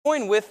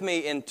Join with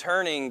me in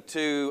turning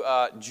to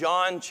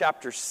John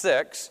chapter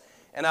 6.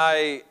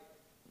 And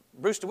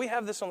Bruce, do we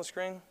have this on the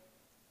screen?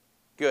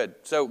 Good.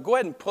 So go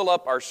ahead and pull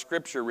up our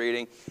scripture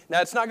reading.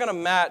 Now, it's not going to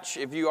match,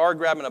 if you are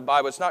grabbing a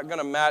Bible, it's not going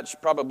to match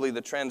probably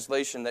the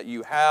translation that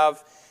you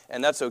have,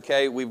 and that's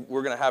okay. We're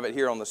going to have it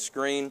here on the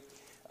screen.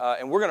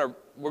 And we're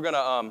going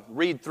to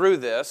read through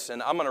this,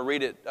 and I'm going to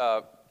read it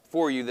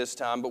for you this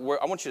time. But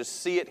I want you to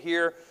see it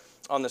here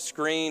on the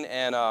screen,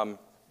 and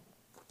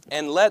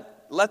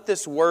let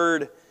this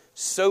word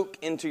soak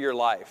into your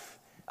life.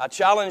 I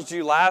challenged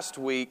you last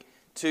week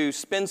to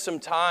spend some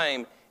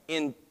time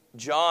in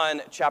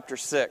John chapter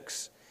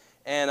 6.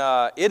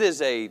 And it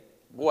is I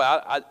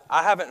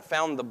haven't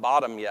found the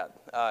bottom yet,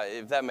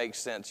 if that makes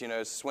sense. You know,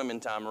 it's swimming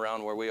time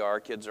around where we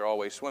are. Kids are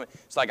always swimming.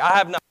 It's like I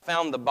have not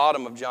found the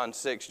bottom of John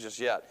 6 just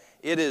yet.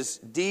 It is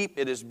deep.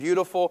 It is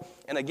beautiful.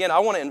 And again, I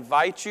want to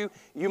invite you.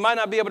 You might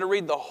not be able to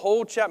read the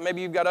whole chapter.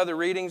 Maybe you've got other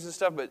readings and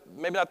stuff, but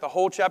maybe not the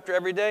whole chapter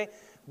every day.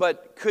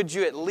 But could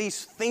you at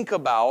least think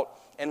about,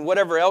 and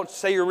whatever else,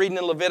 say you're reading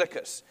in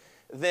Leviticus,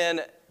 then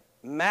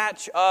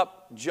match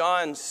up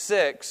John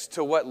 6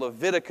 to what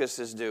Leviticus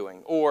is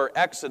doing, or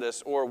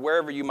Exodus, or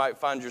wherever you might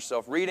find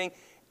yourself reading,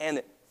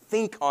 and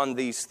think on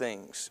these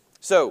things.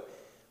 So,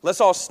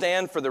 let's all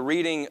stand for the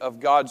reading of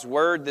God's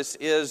Word. This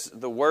is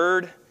the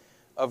Word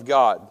of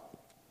God.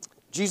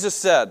 Jesus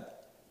said,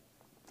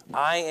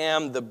 "I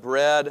am the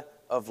bread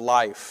of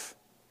life.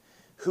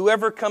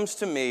 Whoever comes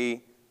to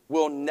me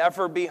will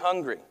never be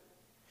hungry,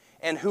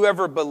 and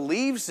whoever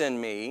believes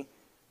in me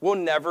will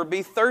never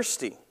be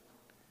thirsty."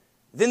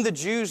 Then the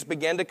Jews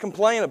began to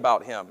complain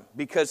about him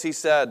because he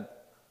said,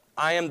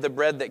 "I am the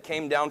bread that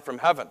came down from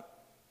heaven."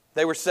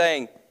 They were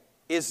saying,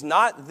 "Is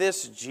not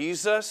this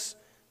Jesus,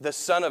 the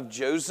son of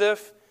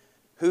Joseph,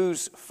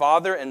 whose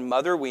father and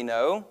mother we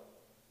know?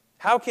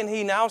 How can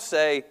he now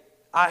say,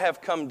 'I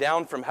have come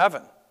down from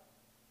heaven'?"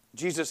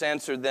 Jesus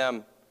answered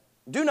them,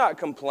 "Do not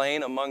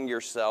complain among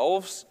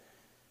yourselves.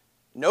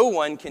 No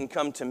one can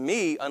come to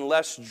me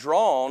unless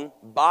drawn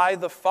by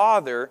the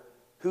Father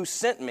who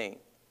sent me.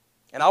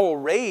 And I will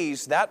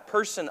raise that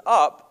person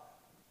up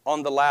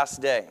on the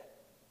last day.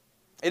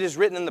 It is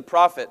written in the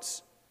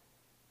prophets,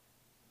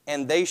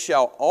 'And they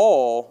shall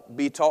all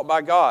be taught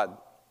by God.'"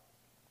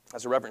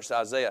 That's a reference to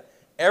Isaiah.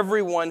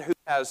 "Everyone who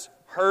has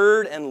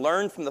heard and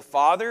learned from the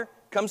Father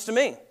comes to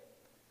me.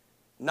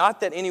 Not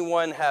that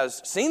anyone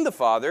has seen the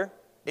Father,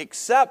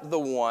 except the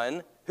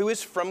one who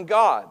is from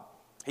God.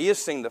 He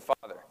has seen the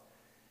Father.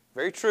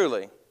 Very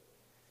truly,"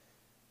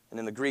 and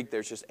in the Greek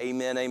there's just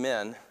amen,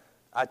 amen,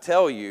 "I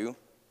tell you,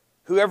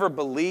 whoever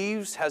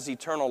believes has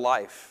eternal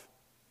life.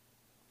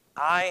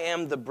 I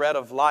am the bread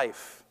of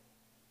life.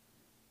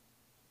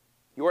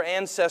 Your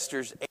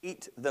ancestors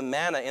ate the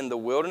manna in the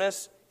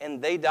wilderness,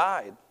 and they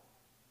died.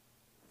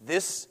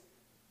 This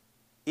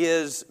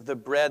is the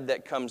bread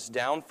that comes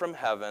down from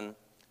heaven,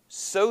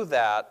 so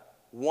that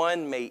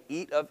one may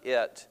eat of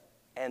it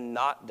and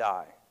not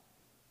die.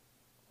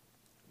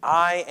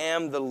 I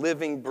am the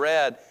living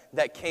bread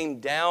that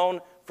came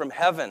down from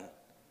heaven.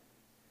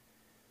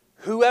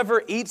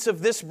 Whoever eats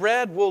of this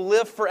bread will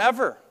live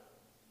forever.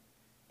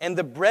 And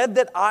the bread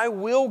that I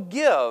will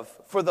give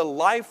for the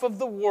life of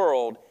the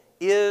world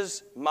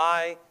is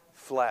my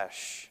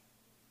flesh."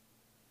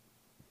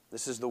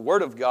 This is the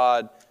word of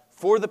God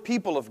for the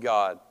people of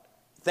God.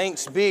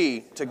 Thanks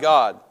be to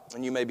God.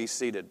 And you may be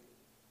seated.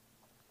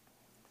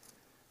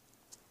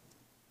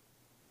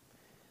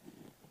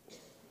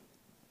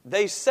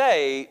 They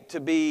say to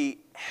be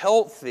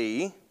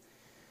healthy,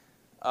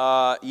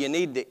 you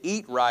need to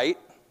eat right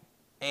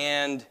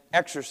and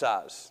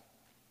exercise.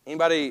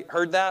 Anybody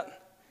heard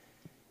that?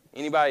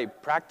 Anybody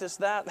practice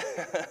that?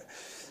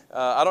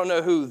 I don't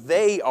know who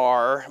they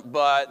are,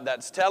 but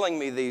that's telling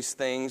me these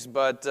things.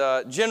 But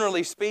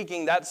generally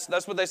speaking, that's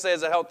what they say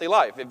is a healthy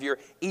life. If you're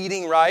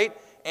eating right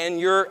and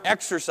you're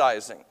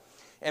exercising.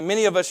 And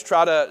many of us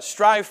try to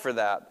strive for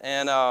that.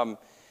 And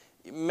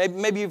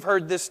maybe you've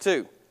heard this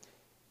too.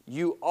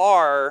 You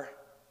are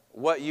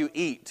what you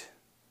eat.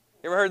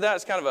 You ever heard that?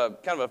 It's kind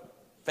of a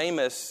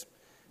famous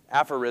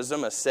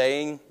aphorism, a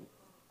saying,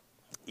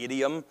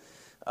 idiom.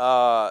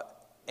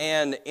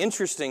 And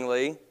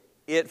interestingly,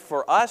 it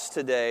for us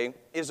today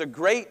is a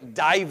great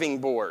diving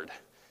board.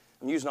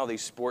 I'm using all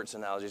these sports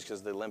analogies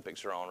because the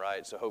Olympics are on,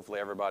 right? So hopefully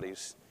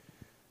everybody's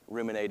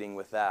ruminating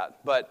with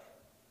that. But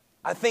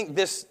I think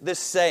this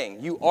saying,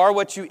 you are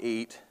what you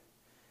eat,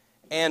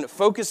 and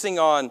focusing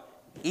on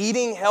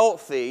eating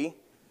healthy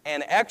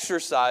and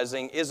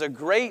exercising is a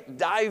great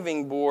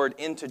diving board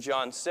into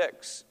John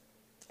 6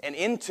 and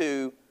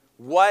into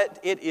what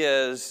it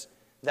is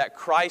that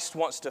Christ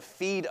wants to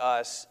feed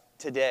us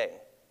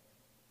today.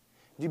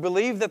 Do you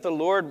believe that the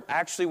Lord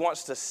actually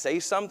wants to say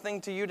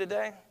something to you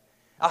today?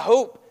 I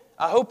hope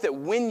that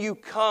when you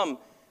come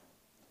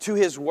to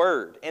His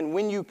Word, and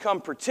when you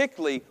come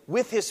particularly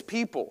with His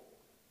people,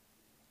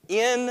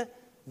 in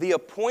the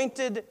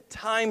appointed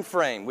time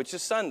frame, which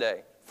is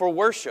Sunday, for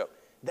worship,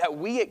 that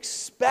we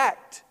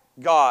expect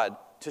God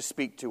to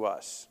speak to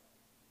us.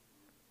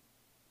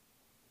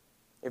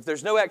 If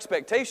there's no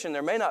expectation,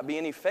 there may not be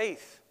any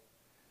faith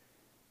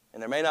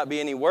And there may not be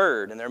any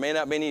word, and there may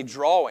not be any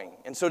drawing.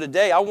 And so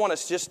today I want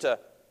us just to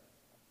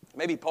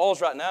maybe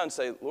pause right now and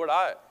say, Lord,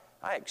 I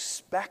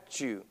expect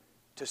you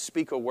to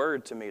speak a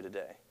word to me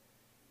today.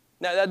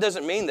 Now, that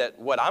doesn't mean that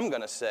what I'm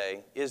going to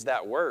say is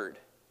that word.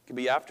 It could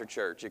be after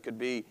church. It could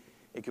be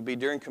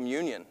during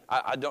communion.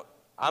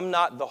 I'm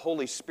not the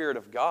Holy Spirit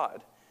of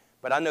God.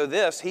 But I know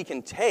this, He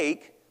can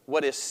take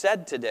what is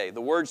said today,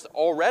 the words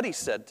already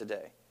said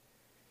today,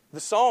 the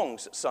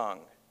songs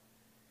sung,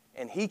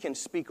 and He can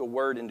speak a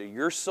word into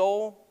your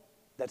soul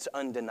that's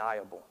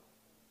undeniable.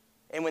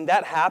 And when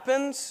that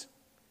happens,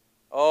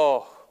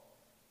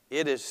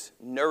 it is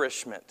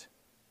nourishment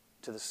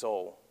to the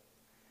soul.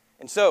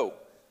 And so,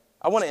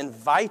 I want to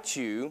invite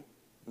you,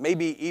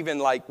 maybe even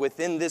like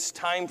within this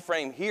time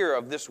frame here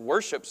of this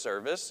worship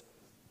service,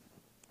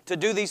 to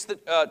do these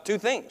two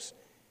things.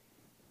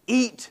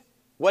 Eat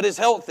what is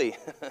healthy,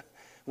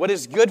 what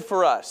is good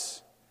for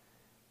us,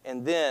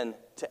 and then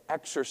to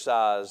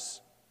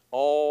exercise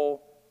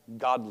all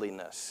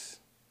godliness.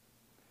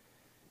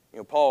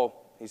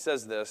 Paul, he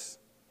says this.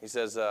 He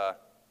says,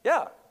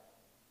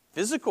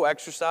 physical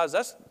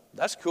exercise,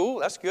 that's cool,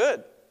 that's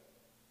good.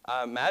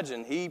 I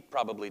imagine he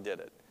probably did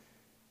it.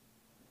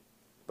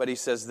 But he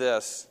says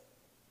this,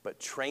 but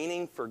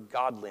training for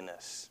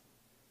godliness,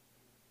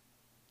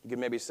 you could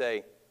maybe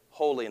say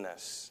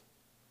holiness,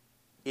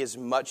 is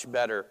much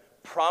better,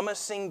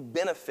 promising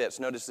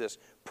benefits, notice this,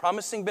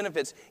 promising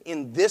benefits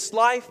in this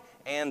life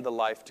and the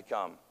life to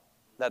come.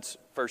 That's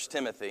 1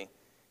 Timothy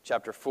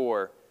chapter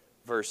 4,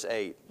 verse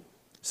 8.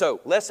 So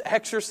let's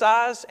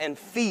exercise and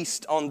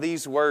feast on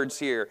these words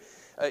here.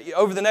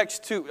 Over the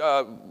next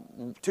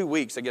 2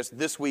 weeks, I guess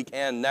this week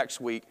and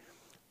next week,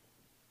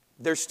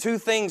 there's two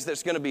things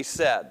that's going to be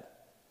said.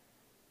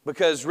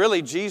 Because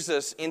really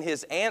Jesus, in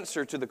His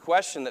answer to the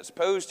question that's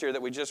posed here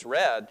that we just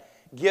read,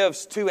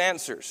 gives two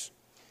answers.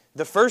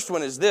 The first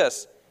one is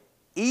this: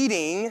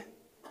 eating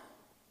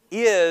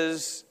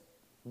is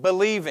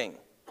believing.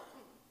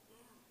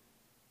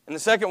 And the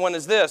second one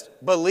is this: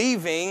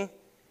 believing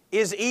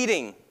is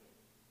eating.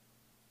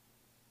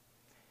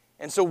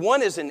 And so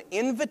one is an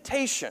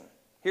invitation.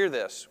 Hear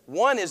this.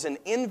 One is an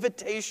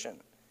invitation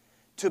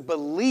to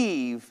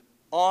believe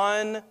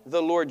on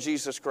the Lord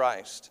Jesus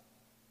Christ.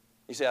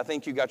 You say, I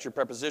think you got your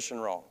preposition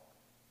wrong.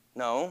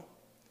 No.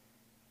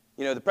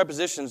 The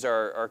prepositions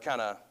are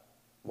kind of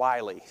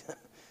wily.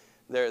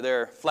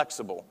 They're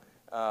flexible.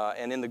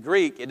 And in the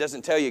Greek, it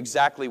doesn't tell you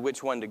exactly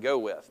which one to go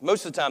with.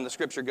 Most of the time, the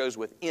Scripture goes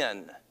with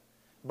in.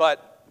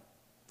 But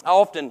I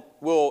often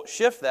will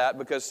shift that,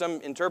 because some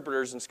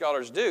interpreters and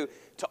scholars do,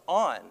 to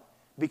on.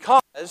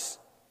 Because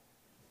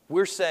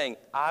we're saying,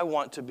 I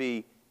want to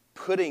be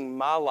putting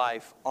my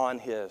life on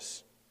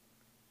His.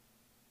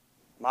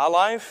 My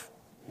life,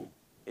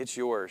 it's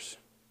yours.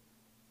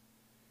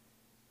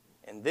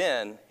 And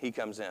then He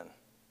comes in.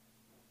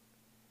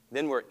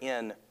 Then we're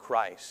in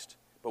Christ.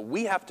 But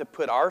we have to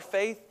put our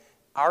faith,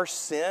 our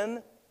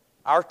sin,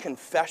 our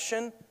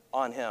confession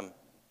on Him.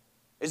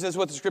 Isn't this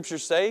what the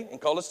Scriptures say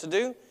and call us to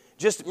do?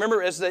 Just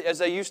remember as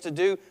they used to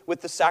do with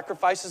the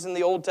sacrifices in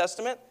the Old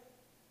Testament?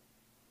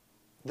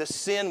 The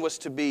sin was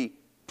to be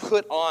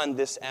put on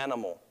this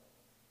animal,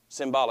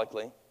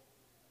 symbolically.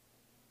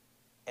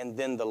 And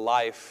then the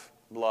life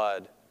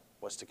blood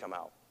was to come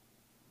out.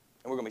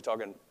 And we're going to be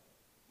talking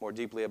more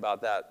deeply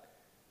about that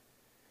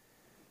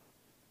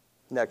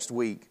next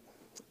week.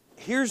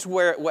 Here's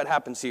what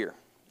happens here.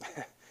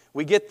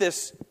 We get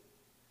this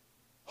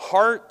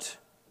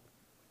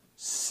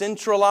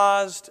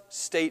heart-centralized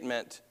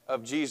statement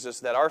of Jesus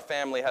that our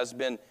family has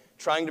been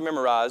trying to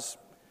memorize.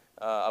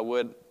 I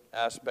would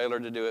ask Baylor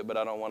to do it, but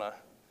I don't want to.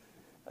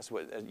 That's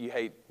what you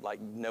hate, like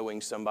knowing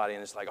somebody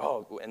and it's like,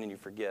 and then you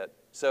forget.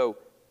 So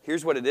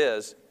here's what it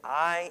is.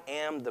 I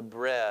am the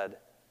bread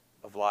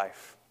of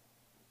life.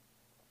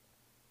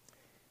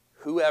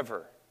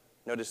 Whoever,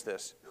 notice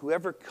this,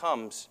 whoever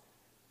comes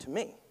to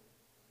me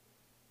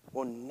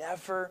will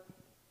never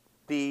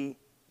be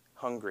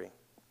hungry.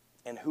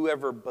 And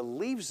whoever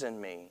believes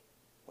in me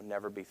will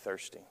never be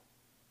thirsty.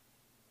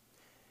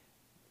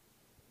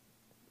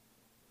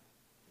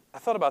 I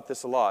thought about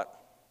this a lot,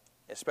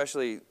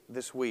 especially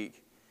this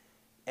week.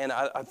 And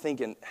I'm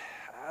thinking,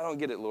 I don't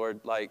get it,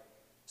 Lord.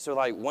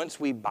 So once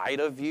we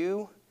bite of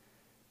you,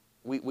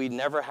 we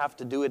never have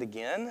to do it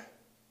again?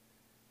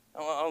 I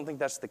don't think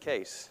that's the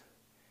case.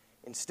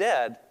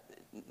 Instead,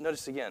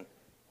 notice again,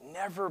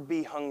 never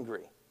be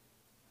hungry.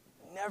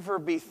 Never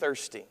be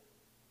thirsty.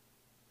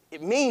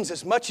 It means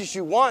as much as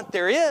you want,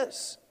 there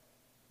is.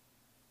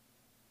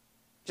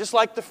 Just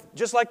like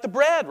the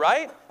bread,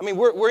 right? I mean,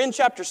 we're in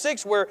chapter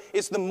 6 where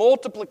it's the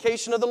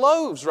multiplication of the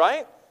loaves,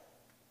 right?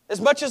 As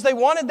much as they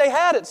wanted, they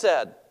had, it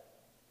said.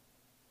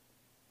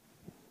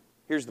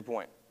 Here's the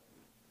point.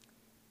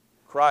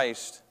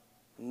 Christ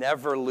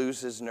never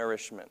loses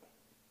nourishment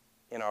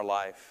in our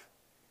life.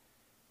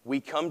 We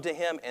come to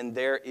Him and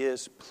there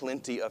is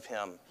plenty of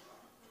Him.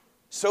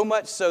 So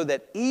much so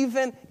that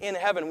even in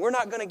heaven, we're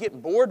not going to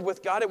get bored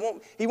with God.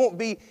 He won't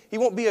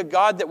be a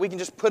God that we can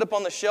just put up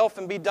on the shelf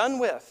and be done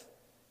with.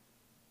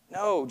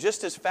 No,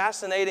 just as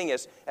fascinating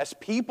as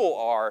people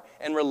are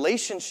and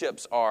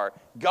relationships are,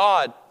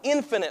 God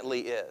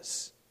infinitely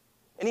is.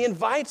 And He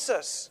invites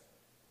us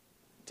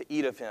to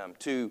eat of Him,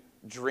 to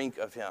drink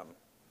of Him.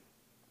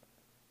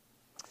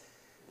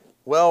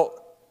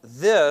 Well,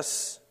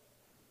 this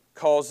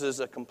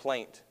causes a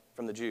complaint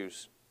from the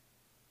Jews.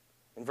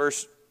 In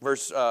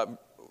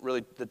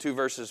really the two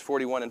verses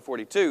 41 and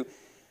 42,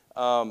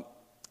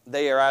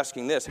 they are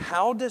asking this: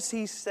 how does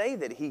He say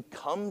that He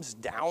comes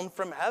down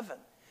from heaven?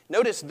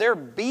 Notice their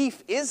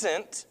beef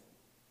isn't,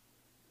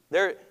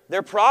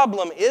 their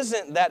problem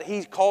isn't that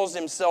He calls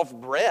Himself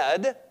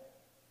bread,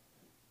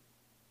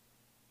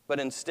 but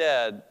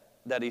instead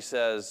that He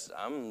says,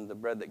 I'm the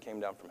bread that came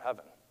down from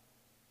heaven.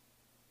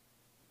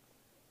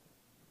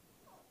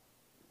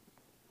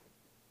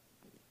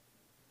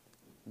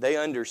 They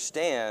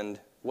understand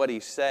what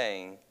He's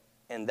saying,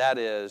 and that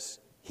is,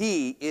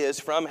 He is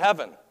from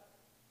heaven.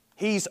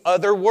 He's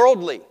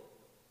otherworldly,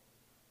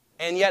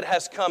 and yet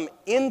has come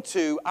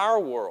into our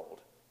world.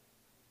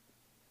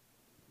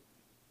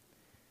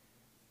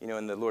 You know,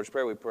 in the Lord's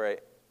Prayer we pray,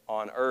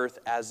 on earth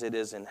as it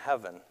is in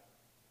heaven.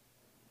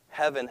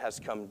 Heaven has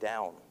come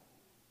down.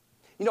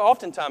 You know,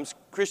 oftentimes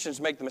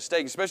Christians make the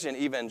mistake, especially in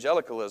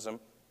evangelicalism,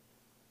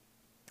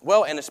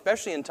 well, and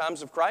especially in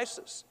times of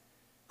crisis.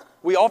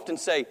 We often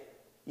say,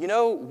 you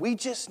know, we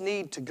just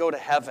need to go to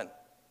heaven.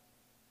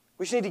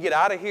 We just need to get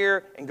out of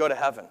here and go to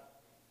heaven.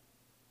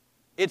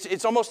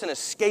 It's almost an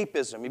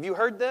escapism. Have you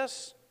heard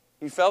this?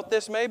 You felt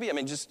this maybe? I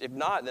mean, just if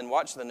not, then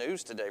watch the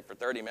news today for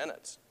 30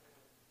 minutes.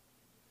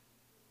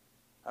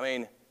 I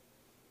mean,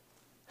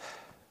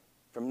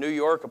 from New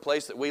York, a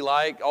place that we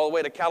like, all the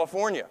way to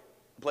California,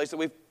 a place that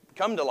we've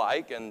come to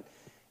like, and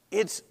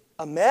it's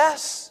a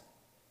mess.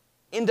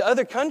 Into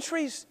other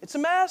countries, it's a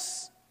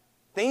mess.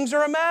 Things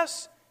are a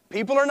mess.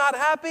 People are not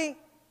happy.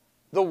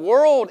 The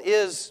world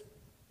is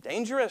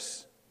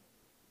dangerous.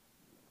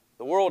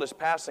 The world is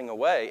passing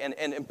away.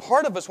 And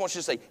part of us wants you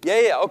to say,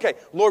 yeah, okay,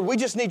 Lord, we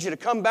just need you to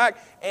come back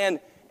and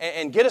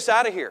get us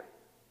out of here.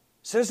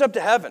 Send us up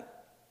to heaven.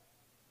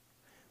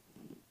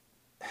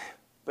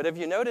 But have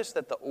you noticed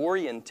that the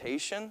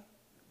orientation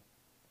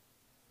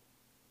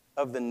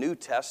of the New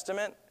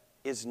Testament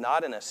is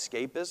not an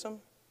escapism?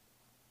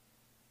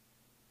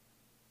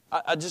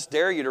 I just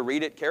dare you to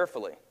read it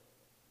carefully.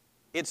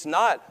 It's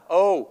not,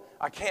 oh,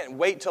 I can't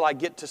wait till I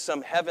get to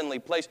some heavenly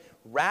place.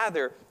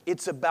 Rather,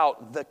 it's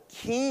about the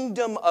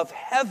kingdom of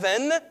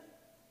heaven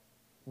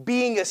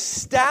being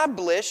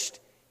established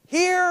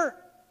here.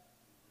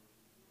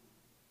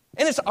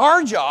 And it's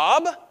our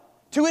job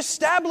to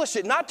establish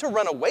it, not to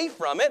run away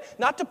from it,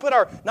 not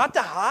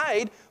to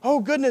hide. Oh,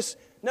 goodness.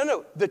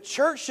 No. The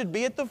church should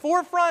be at the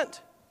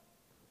forefront.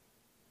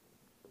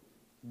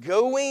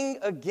 Going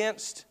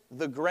against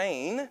the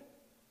grain,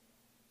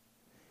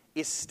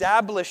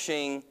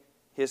 establishing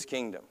His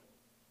kingdom.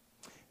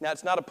 Now,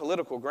 it's not a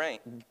political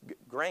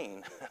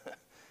grain.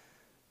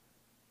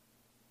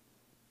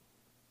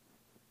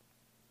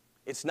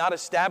 It's not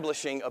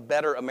establishing a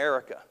better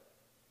America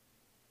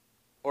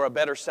or a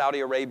better Saudi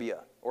Arabia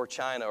or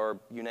China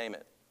or you name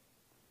it.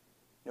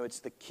 No, it's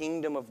the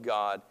kingdom of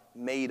God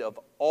made of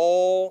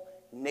all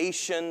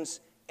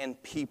nations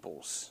and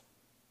peoples.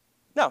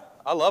 Now,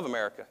 I love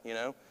America, you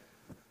know.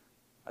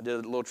 I did a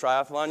little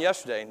triathlon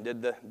yesterday and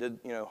did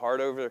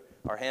heart over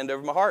or hand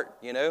over my heart,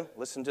 you know,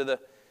 listen to the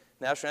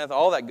national anthem,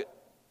 all that good.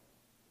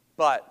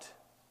 But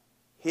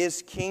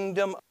His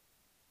kingdom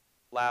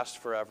lasts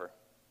forever.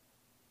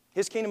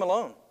 His kingdom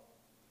alone.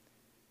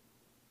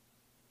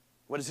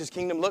 What does His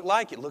kingdom look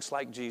like? It looks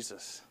like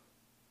Jesus.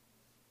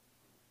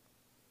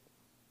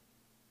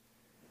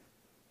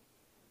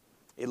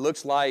 It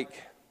looks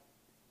like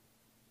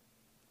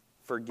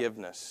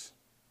forgiveness.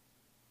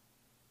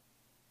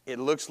 It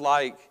looks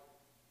like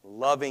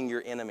loving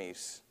your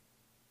enemies.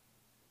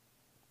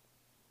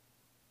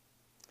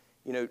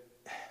 You know,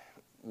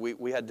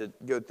 we had to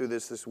go through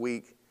this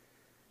week,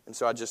 and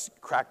so I just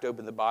cracked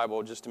open the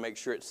Bible just to make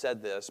sure it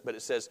said this, but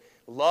it says,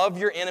 love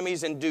your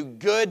enemies and do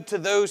good to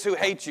those who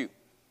hate you.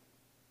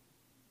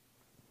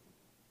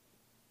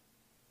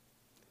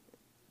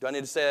 Do I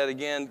need to say that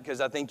again?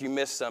 Because I think you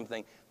missed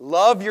something.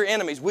 Love your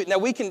enemies. Now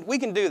we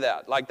can do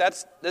that. Like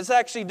that's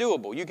actually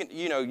doable.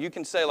 You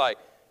can say like,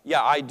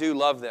 yeah, I do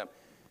love them.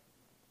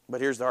 But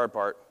here's the hard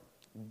part.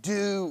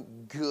 Do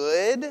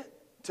good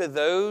to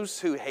those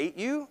who hate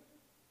you.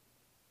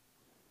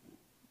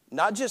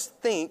 Not just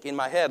think in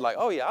my head like,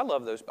 oh yeah,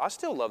 I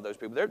still love those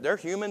people. They're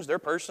humans, they're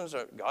persons.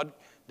 God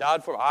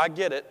died for them. I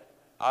get it.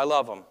 I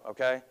love them,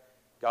 okay?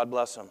 God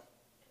bless them.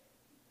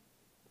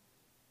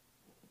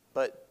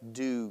 But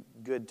do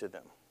good to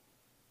them.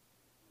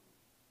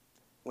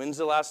 When's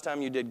the last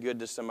time you did good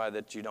to somebody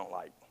that you don't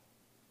like?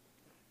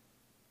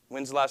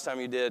 When's the last time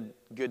you did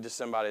good to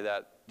somebody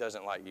that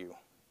doesn't like you?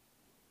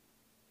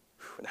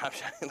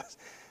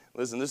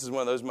 Listen, this is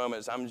one of those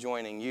moments I'm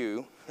joining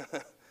you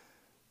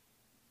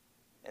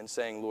and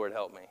saying, Lord,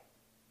 help me.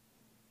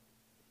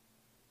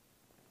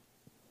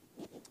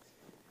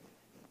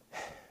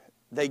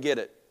 They get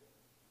it.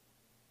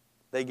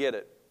 They get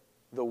it.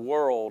 The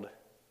world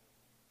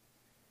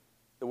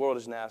The world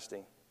is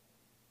nasty.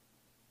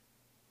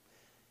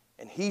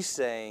 And he's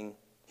saying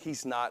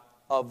he's not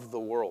of the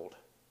world.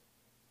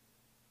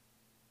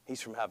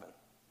 He's from heaven.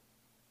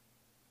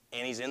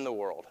 And he's in the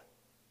world.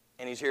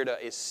 And he's here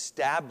to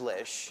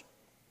establish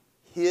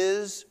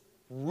his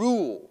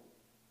rule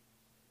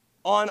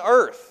on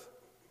earth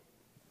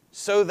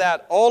so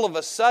that all of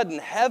a sudden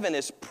heaven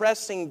is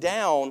pressing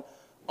down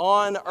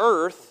on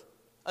earth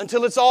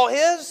until it's all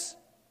his?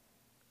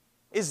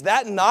 Is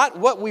that not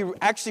what we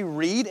actually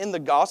read in the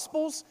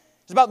Gospels?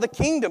 It's about the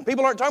kingdom.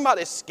 People aren't talking about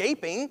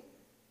escaping.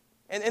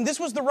 And this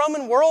was the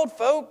Roman world,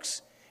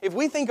 folks. If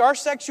we think our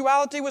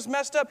sexuality was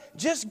messed up,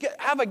 just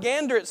have a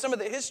gander at some of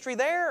the history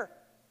there.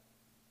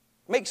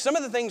 Make some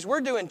of the things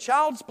we're doing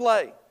child's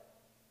play.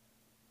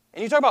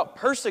 And you talk about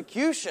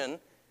persecution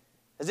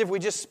as if we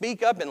just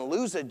speak up and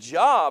lose a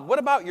job. What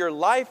about your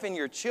life and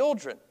your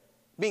children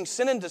being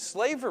sent into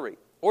slavery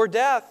or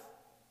death?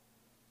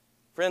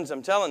 Friends,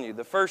 I'm telling you,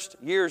 the first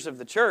years of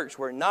the church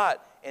were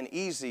not an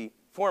easy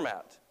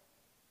format.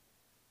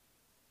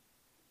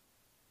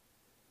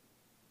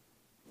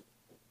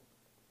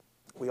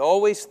 We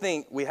always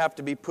think we have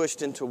to be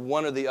pushed into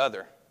one or the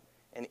other,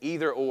 an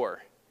either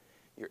or.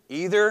 You're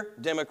either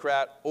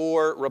Democrat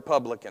or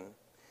Republican.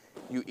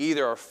 You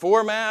either are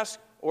for mask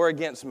or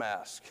against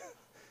mask.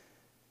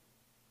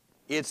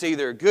 It's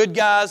either good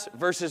guys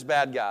versus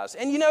bad guys.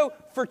 And you know,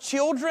 for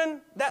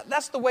children,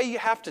 that's the way you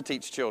have to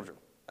teach children,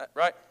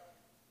 right?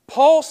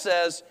 Paul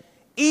says,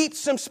 eat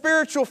some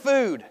spiritual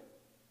food.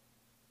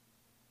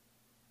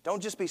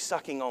 Don't just be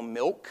sucking on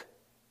milk.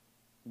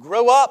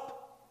 Grow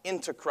up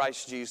into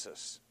Christ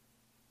Jesus.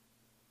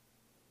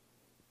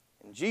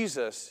 And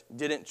Jesus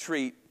didn't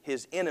treat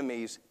his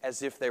enemies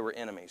as if they were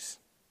enemies.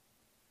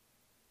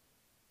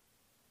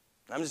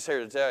 I'm just here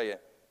to tell you,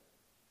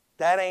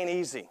 that ain't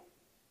easy.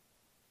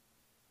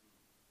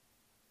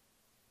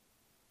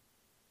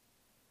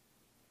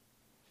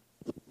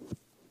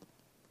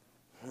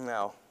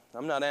 Now,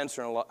 I'm not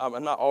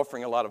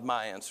offering a lot of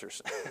my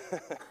answers.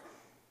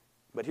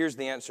 But here's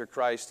the answer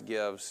Christ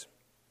gives.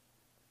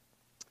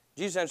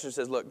 Jesus answers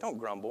and says, look, don't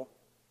grumble.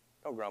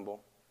 Don't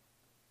grumble.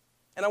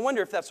 And I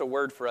wonder if that's a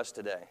word for us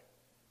today.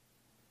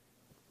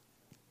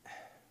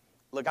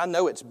 Look, I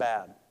know it's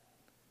bad.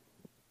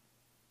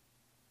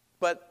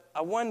 But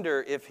I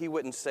wonder if he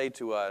wouldn't say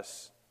to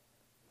us,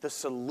 the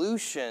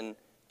solution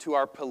to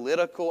our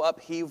political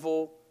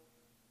upheaval,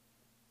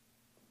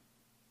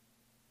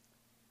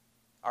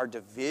 our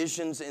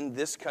divisions in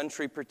this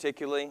country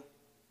particularly,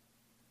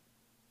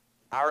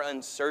 our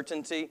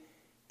uncertainty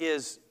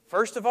is,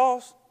 first of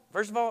all,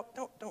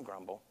 don't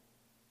grumble.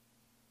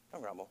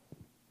 Don't grumble.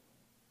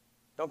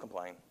 Don't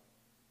complain.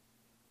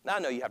 Now, I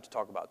know you have to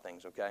talk about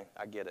things, okay?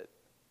 I get it.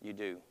 You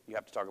do. You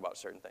have to talk about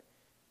certain things.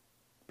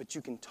 But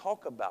you can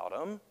talk about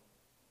them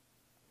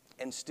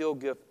and still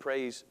give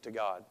praise to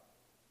God.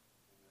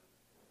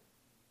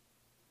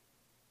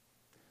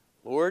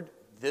 Lord,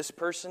 this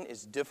person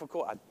is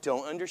difficult. I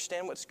don't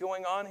understand what's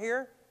going on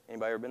here.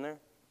 Anybody ever been there?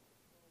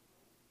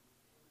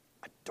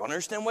 I don't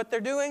understand what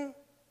they're doing.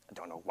 I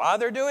don't know why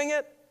they're doing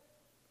it.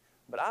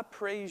 But I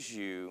praise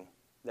you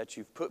that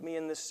you've put me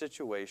in this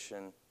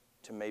situation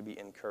to maybe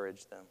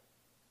encourage them.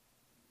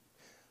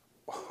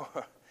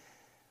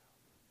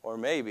 Or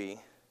maybe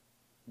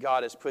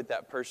God has put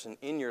that person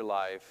in your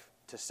life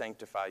to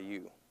sanctify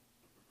you,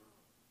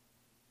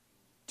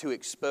 to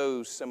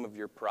expose some of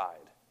your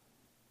pride,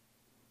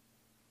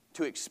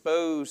 to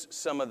expose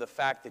some of the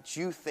fact that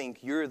you think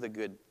you're the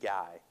good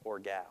guy or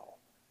gal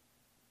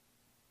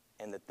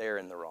and that they're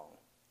in the wrong.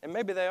 And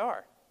maybe they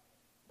are,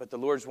 but the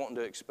Lord's wanting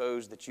to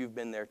expose that you've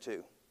been there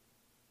too,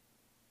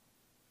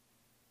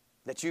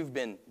 that you've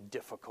been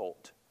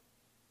difficult.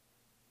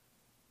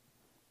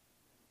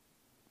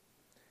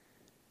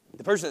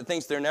 The person that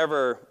thinks they're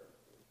never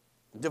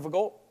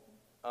difficult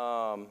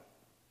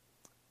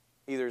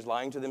either is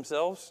lying to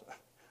themselves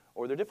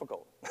or they're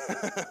difficult.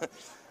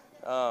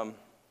 I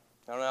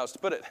don't know how else to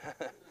put it.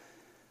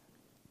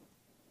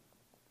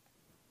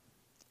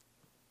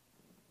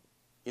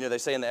 You know, they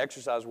say in the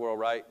exercise world,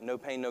 right? No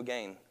pain, no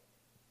gain.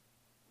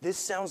 This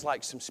sounds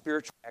like some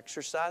spiritual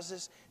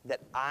exercises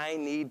that I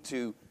need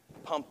to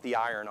pump the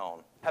iron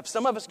on. Have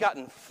some of us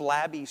gotten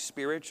flabby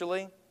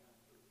spiritually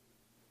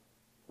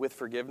with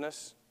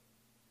forgiveness?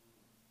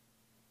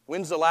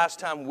 When's the last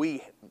time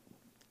we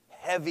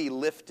heavy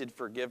lifted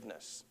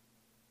forgiveness?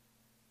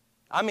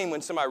 I mean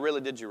when somebody really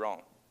did you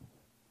wrong.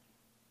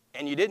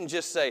 And you didn't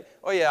just say,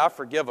 oh yeah, I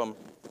forgive them,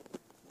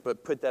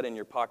 but put that in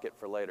your pocket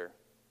for later.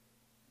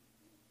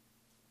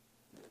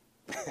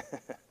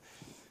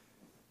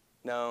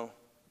 No,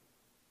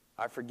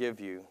 I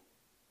forgive you.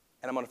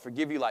 And I'm going to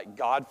forgive you like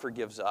God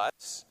forgives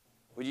us.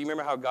 Would you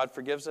remember how God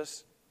forgives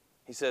us?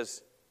 He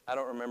says, I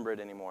don't remember it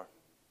anymore.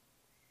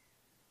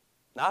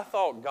 Now, I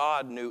thought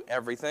God knew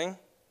everything.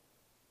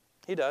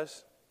 He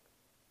does.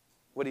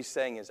 What he's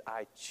saying is,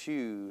 I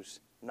choose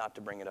not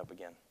to bring it up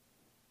again.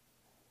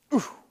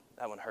 Ooh,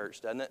 that one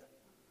hurts, doesn't it?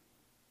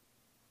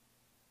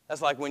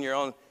 That's like when you're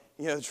on,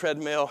 the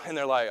treadmill and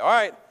they're like, all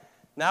right,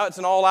 now it's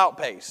an all-out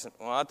pace.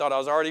 Well, I thought I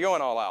was already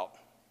going all out.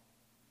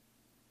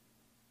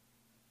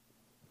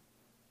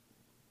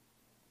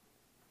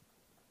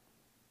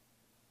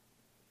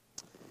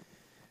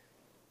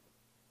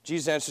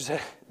 Jesus answers,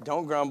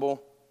 don't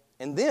grumble.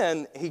 And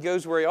then he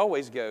goes where he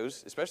always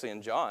goes, especially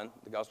in John,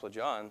 the Gospel of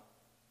John,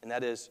 and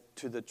that is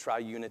to the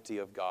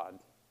triunity of God.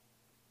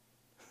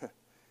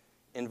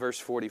 In verse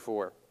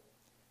 44. And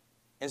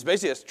it's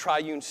basically a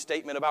triune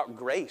statement about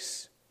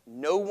grace.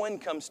 No one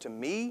comes to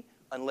me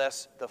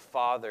unless the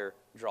Father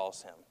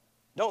draws him.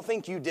 Don't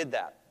think you did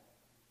that.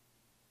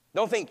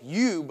 Don't think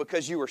you,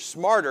 because you were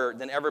smarter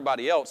than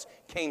everybody else,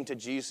 came to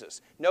Jesus.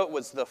 No, it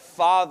was the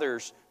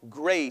Father's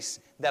grace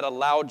that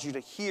allowed you to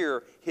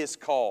hear his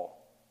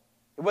call.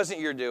 It wasn't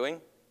your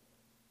doing.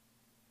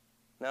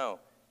 No,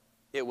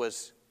 it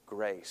was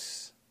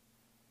grace.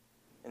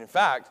 And in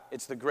fact,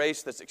 it's the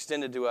grace that's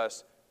extended to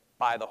us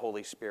by the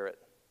Holy Spirit.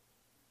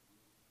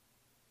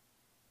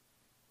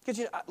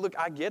 Because, look,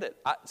 I get it.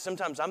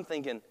 Sometimes I'm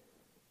thinking,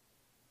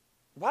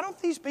 why don't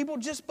these people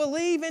just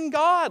believe in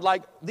God?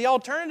 Like, the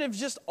alternative's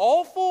just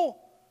awful.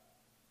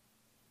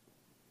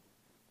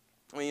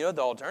 I mean, you know what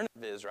the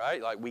alternative is,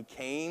 right? Like, we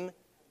came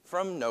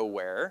from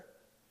nowhere.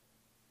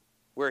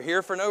 We're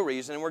here for no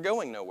reason, and we're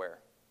going nowhere.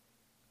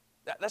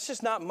 That's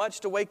just not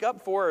much to wake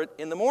up for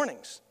in the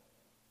mornings,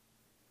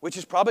 which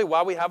is probably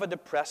why we have a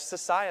depressed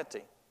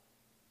society.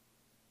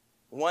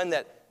 One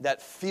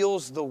that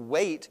feels the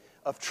weight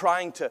of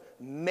trying to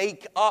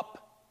make up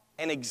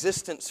an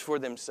existence for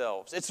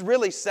themselves. It's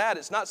really sad.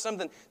 It's not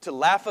something to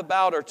laugh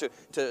about or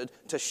to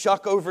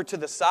shuck over to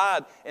the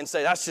side and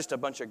say, that's just a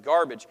bunch of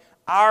garbage.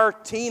 Our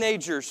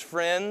teenagers,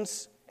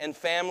 friends, and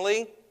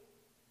family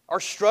are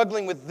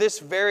struggling with this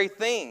very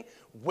thing.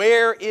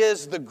 Where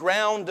is the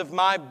ground of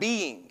my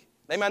being?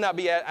 They might not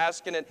be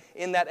asking it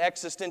in that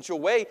existential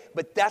way,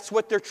 but that's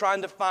what they're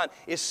trying to find,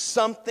 is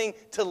something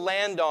to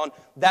land on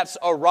that's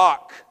a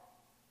rock.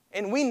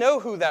 And we know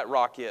who that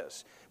rock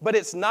is. But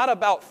it's not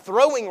about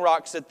throwing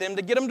rocks at them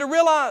to get them to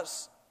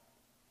realize.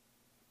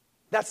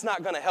 That's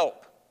not going to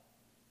help.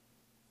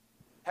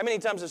 How many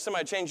times has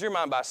somebody changed your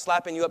mind by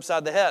slapping you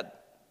upside the head?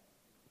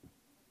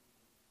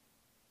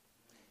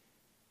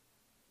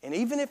 And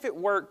even if it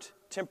worked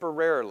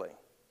temporarily,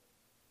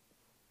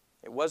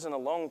 it wasn't a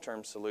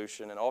long-term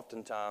solution and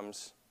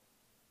oftentimes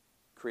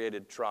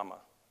created trauma.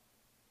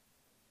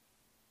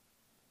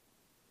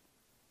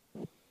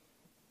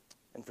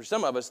 And for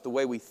some of us, the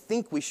way we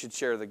think we should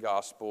share the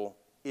gospel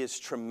is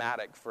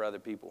traumatic for other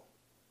people.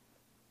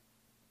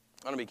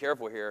 I want to be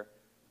careful here.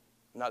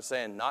 I'm not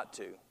saying not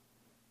to,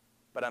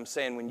 but I'm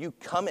saying when you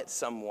come at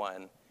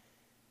someone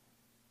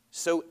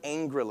so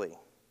angrily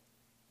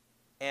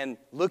and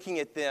looking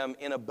at them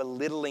in a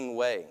belittling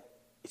way,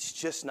 it's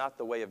just not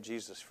the way of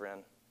Jesus,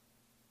 friend.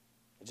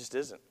 It just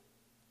isn't.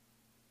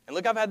 And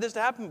look, I've had this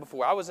to happen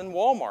before. I was in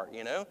Walmart,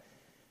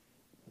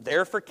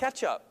 there for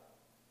ketchup,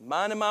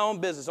 minding my own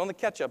business on the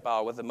ketchup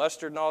aisle with the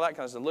mustard and all that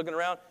kind of stuff, looking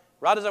around.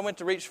 Right as I went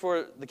to reach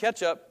for the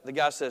ketchup, the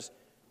guy says,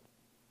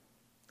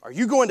 "Are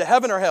you going to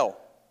heaven or hell?"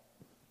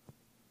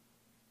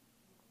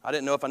 I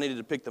didn't know if I needed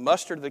to pick the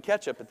mustard or the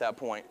ketchup at that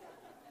point.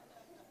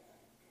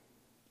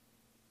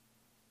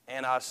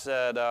 And I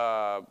said,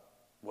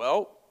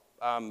 well,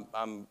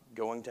 I'm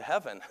going to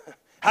heaven.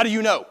 How do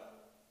you know?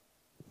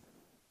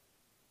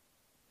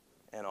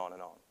 And on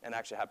and on. And it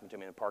actually happened to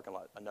me in a parking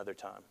lot another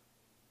time.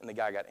 And the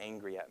guy got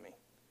angry at me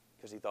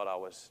because he thought I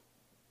was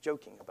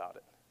joking about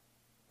it,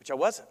 which I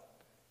wasn't.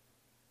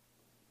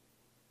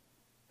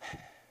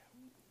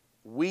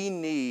 We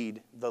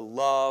need the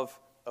love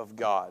of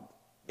God.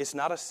 It's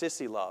not a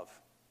sissy love.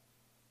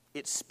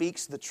 It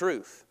speaks the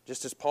truth,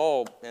 just as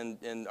Paul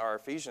in our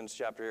Ephesians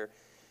chapter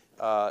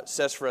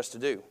says for us to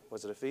do.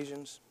 Was it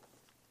Ephesians?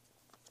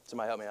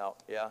 Somebody help me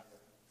out.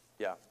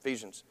 Yeah,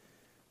 Ephesians.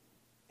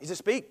 He says,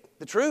 speak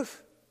the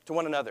truth to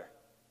one another.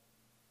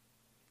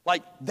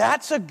 Like,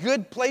 that's a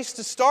good place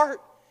to start.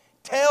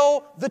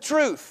 Tell the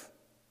truth.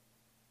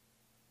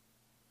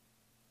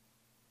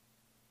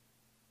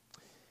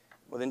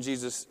 Well, then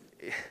Jesus,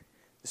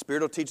 the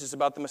Spirit will teach us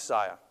about the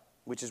Messiah,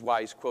 which is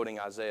why he's quoting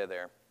Isaiah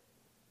there.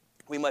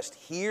 We must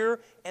hear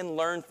and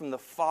learn from the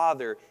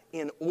Father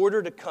in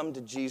order to come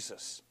to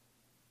Jesus.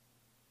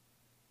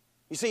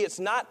 You see, it's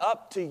not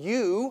up to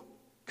you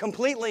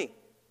completely.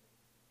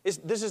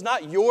 This is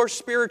not your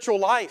spiritual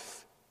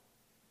life.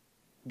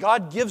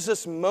 God gives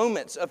us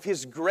moments of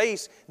His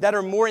grace that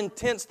are more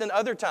intense than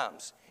other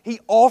times. He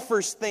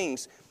offers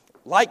things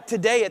like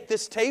today at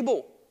this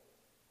table.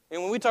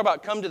 And when we talk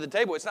about come to the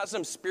table, it's not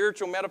some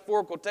spiritual,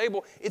 metaphorical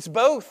table. It's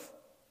both.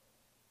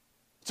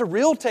 It's a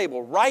real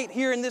table right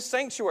here in this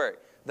sanctuary,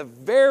 the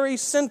very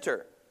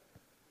center.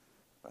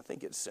 I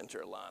think it's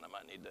center line. I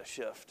might need to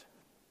shift.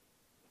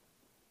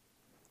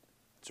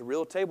 It's a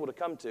real table to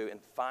come to and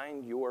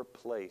find your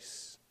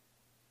place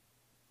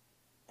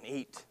and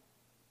eat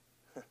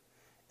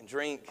and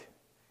drink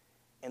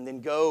and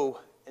then go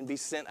and be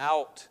sent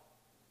out.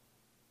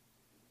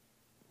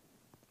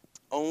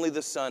 Only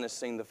the Son has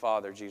seen the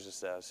Father, Jesus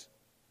says.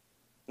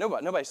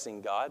 Nobody's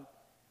seen God.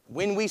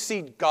 When we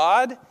see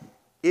God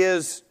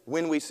is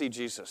when we see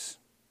Jesus.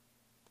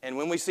 And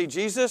when we see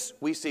Jesus,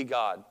 we see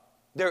God.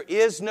 There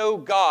is no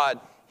God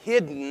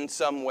hidden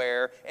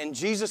somewhere, and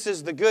Jesus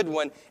is the good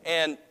one,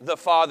 and the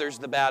Father's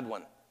the bad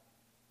one.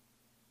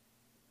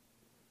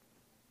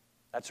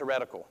 That's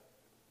heretical.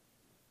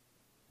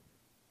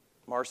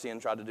 Marcion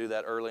tried to do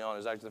that early on. It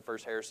was actually the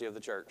first heresy of the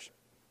church.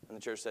 And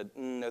the church said,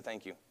 no,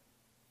 thank you.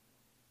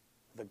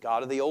 The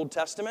God of the Old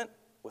Testament,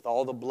 with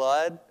all the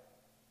blood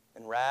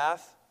and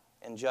wrath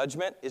and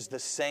judgment, is the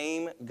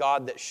same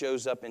God that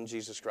shows up in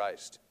Jesus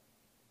Christ.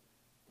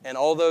 And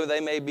although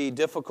they may be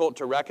difficult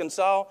to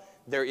reconcile,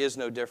 there is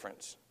no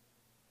difference.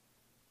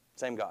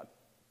 Same God.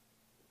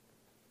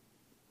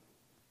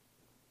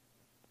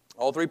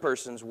 All three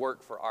persons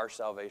work for our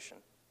salvation.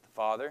 The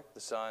Father, the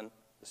Son,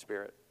 the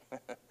Spirit.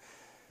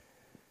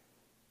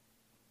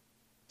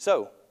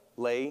 So,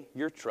 lay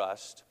your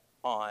trust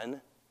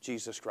on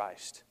Jesus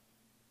Christ.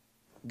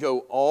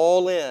 Go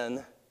all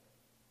in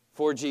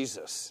for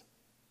Jesus.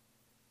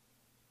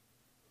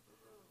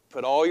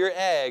 Put all your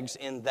eggs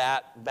in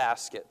that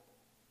basket,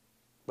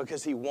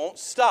 because He won't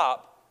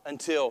stop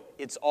until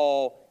it's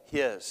all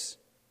His.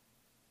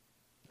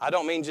 I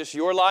don't mean just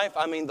your life,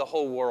 I mean the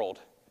whole world.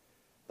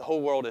 The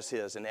whole world is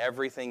His and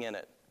everything in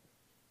it.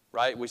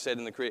 Right? We said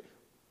in the Creed,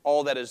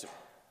 all that is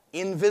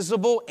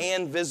invisible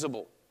and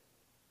visible.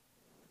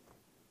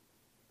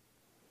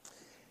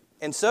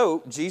 And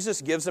so, Jesus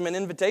gives them an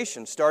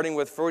invitation. Starting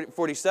with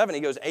 47,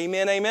 He goes,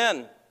 amen,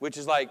 amen, which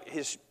is like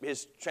his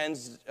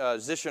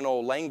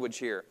transitional language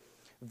here.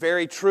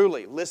 Very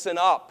truly, listen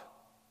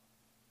up.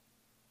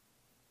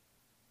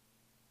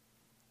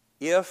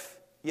 If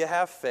you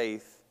have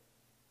faith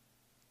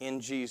in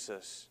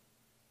Jesus,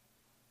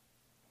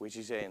 which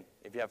He's saying,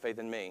 if you have faith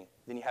in me,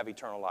 then you have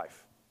eternal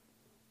life.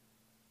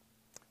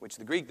 Which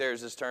the Greek there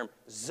is this term,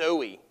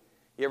 Zoe.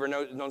 You ever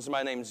known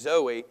somebody named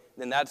Zoe?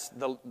 Then that's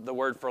the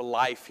word for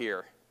life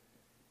here.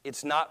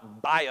 It's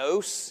not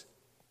bios,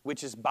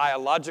 which is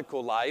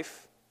biological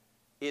life.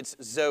 It's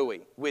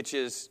Zoe, which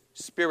is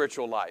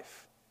spiritual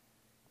life.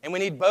 And we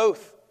need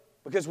both,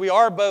 because we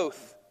are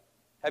both.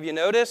 Have you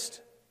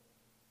noticed?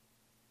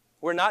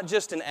 We're not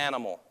just an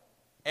animal,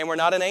 and we're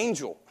not an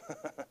angel.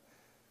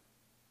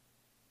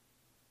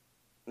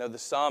 No, the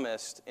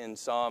psalmist in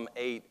Psalm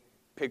 8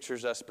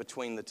 pictures us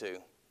between the two,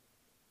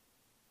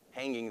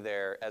 hanging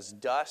there as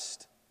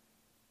dust,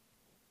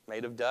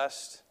 made of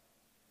dust,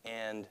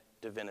 and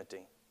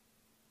divinity.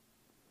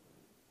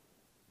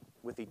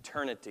 With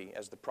eternity,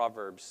 as the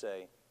Proverbs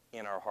say,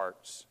 in our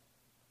hearts.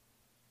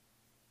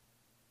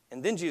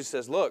 And then Jesus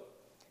says, look,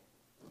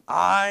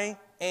 I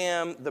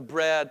am the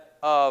bread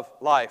of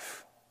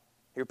life.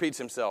 He repeats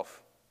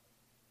Himself,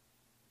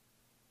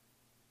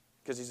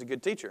 because He's a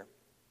good teacher.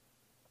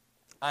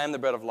 I am the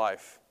bread of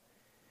life.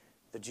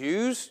 The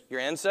Jews, your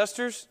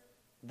ancestors,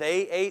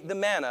 they ate the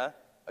manna,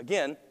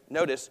 again,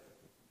 notice,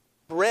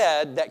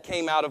 bread that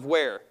came out of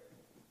where?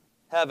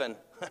 Heaven.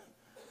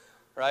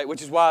 Right?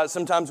 Which is why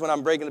sometimes when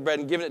I'm breaking the bread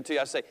and giving it to you,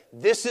 I say,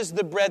 this is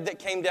the bread that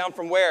came down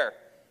from where?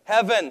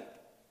 Heaven.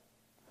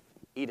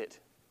 Eat it.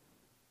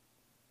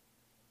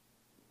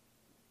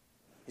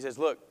 He says,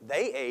 look,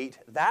 they ate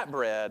that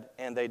bread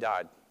and they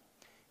died.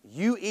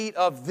 You eat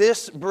of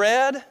this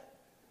bread?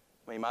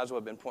 Well, he might as well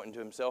have been pointing to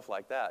himself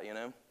like that, you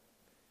know?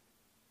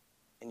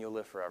 And you'll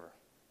live forever.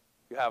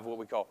 You have what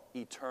we call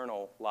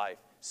eternal life,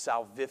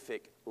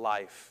 salvific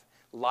life,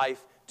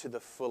 life to the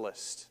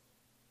fullest.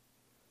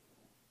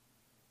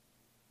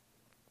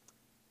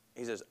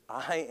 He says,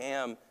 I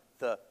am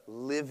the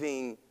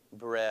living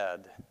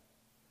bread,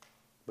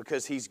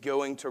 because He's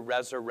going to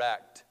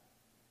resurrect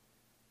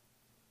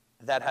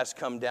that has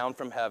come down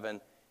from heaven.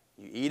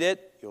 You eat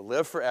it, you'll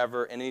live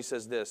forever. And He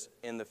says this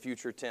in the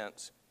future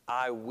tense,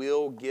 I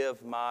will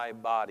give my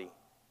body,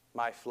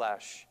 my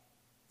flesh,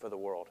 for the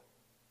world.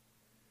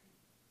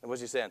 And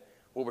what's He saying?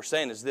 What we're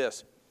saying is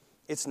this.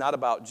 It's not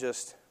about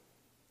just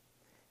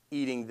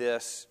eating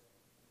this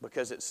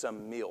because it's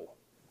some meal.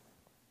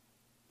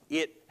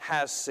 It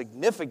has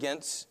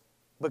significance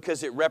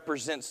because it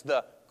represents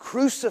the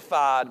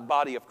crucified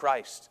body of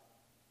Christ.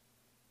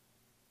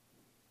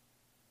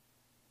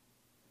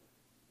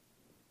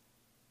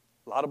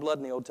 A lot of blood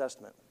in the Old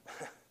Testament.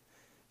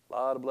 A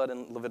lot of blood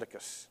in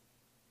Leviticus.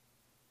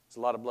 There's a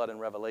lot of blood in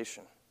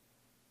Revelation.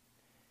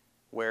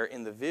 Where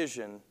in the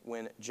vision,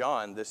 when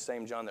John, this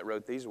same John that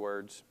wrote these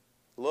words,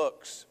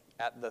 looks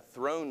at the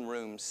throne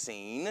room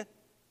scene,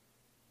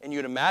 and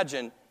you'd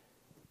imagine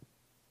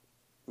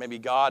maybe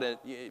God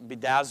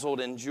bedazzled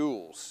in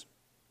jewels,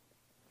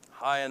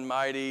 high and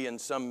mighty in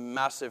some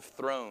massive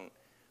throne.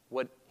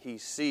 What He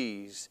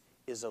sees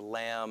is a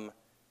lamb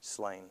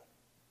slain.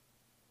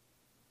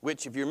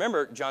 Which, if you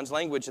remember John's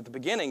language at the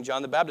beginning,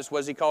 John the Baptist, what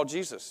does he call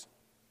Jesus?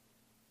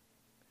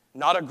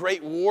 Not a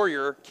great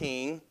warrior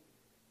king,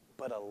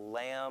 but a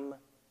lamb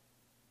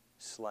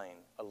slain,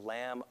 a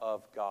lamb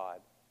of God.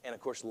 And of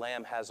course,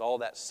 lamb has all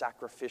that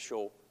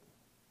sacrificial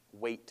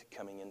weight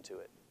coming into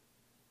it.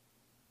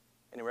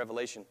 And in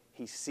Revelation,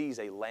 he sees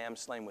a lamb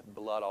slain with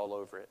blood all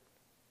over it.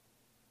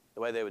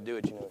 The way they would do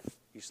it,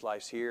 you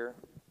slice here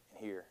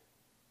and here.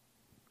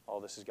 All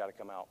this has got to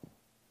come out.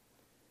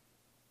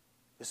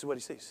 This is what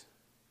he sees.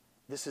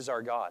 This is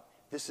our God.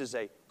 This is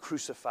a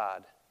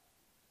crucified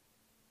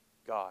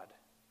God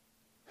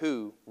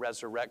who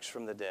resurrects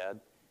from the dead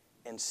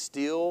and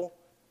still,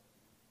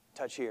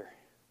 touch here,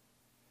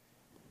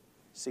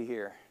 see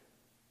here,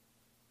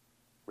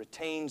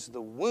 retains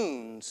the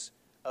wounds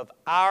of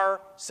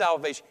our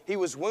salvation. He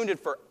was wounded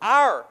for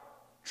our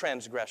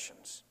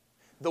transgressions.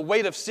 The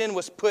weight of sin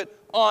was put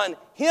on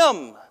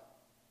him.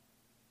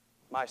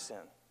 My sin,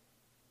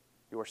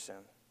 your sin,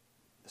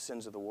 the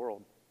sins of the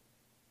world.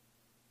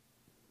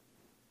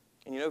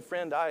 And you know,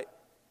 friend,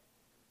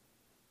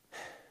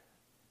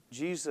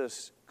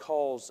 Jesus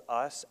calls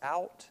us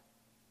out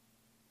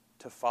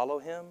to follow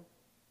him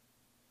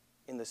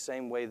in the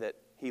same way that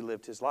he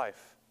lived his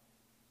life.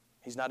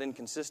 He's not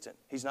inconsistent.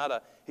 He's not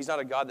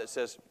a God that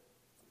says,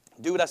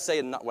 do what I say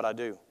and not what I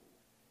do.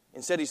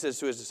 Instead, he says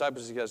to his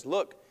disciples, he goes,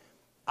 look,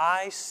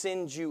 I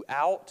send you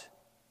out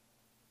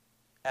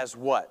as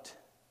what?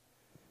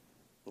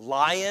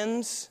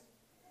 Lions?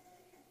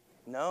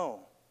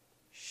 No.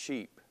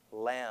 Sheep,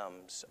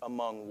 lambs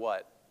among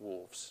what?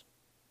 Wolves.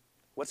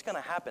 What's going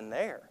to happen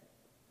there?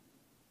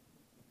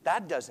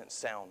 That doesn't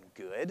sound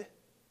good.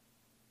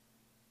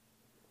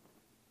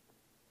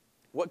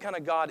 What kind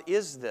of God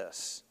is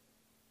this?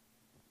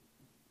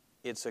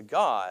 It's a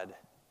God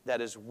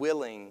that is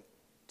willing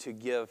to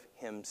give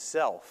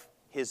himself,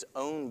 his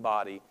own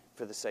body,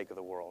 for the sake of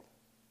the world.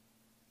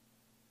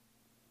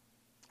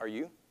 Are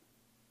you?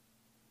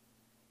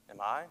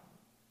 Am I?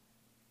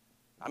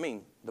 I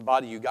mean, the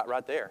body you got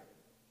right there.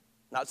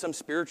 Not some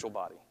spiritual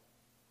body.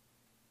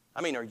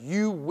 I mean, are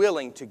you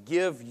willing to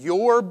give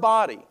your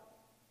body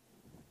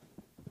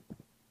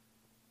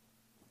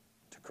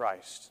to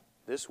Christ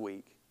this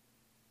week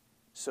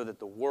so that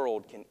the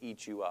world can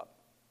eat you up,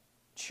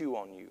 chew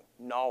on you,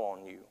 gnaw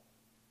on you?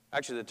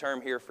 Actually, the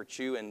term here for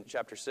chew in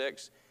chapter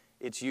 6,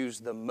 it's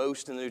used the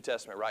most in the New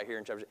Testament right here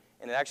in chapter 6.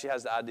 And it actually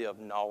has the idea of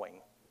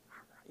gnawing.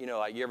 You know,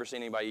 like you ever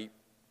seen anybody eat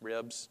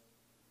ribs?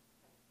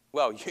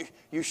 Well,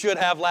 you should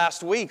have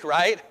last week,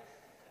 right?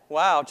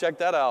 Wow, check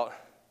that out.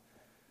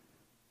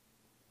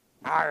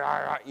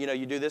 You know,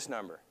 you do this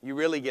number. You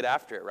really get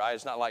after it, right?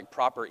 It's not like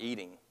proper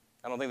eating.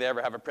 I don't think they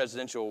ever have a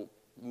presidential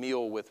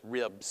meal with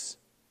ribs.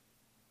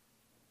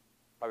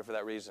 Probably for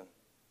that reason.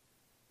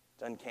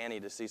 It's uncanny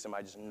to see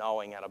somebody just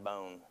gnawing at a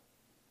bone.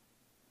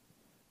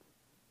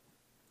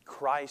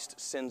 Christ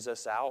sends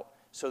us out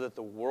so that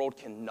the world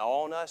can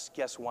gnaw on us.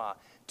 Guess why?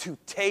 To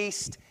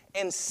taste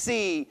and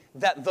see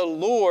that the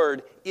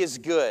Lord is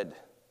good.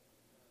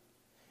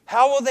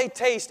 How will they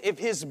taste if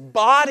his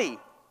body,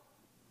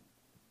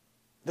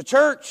 the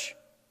church,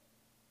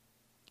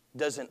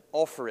 doesn't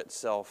offer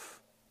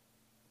itself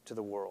to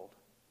the world?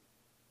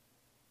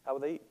 How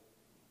will they eat?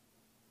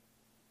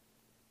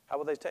 How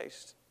will they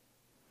taste?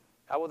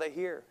 How will they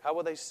hear? How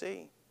will they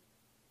see?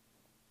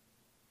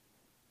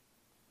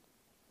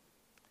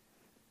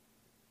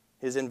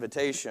 His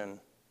invitation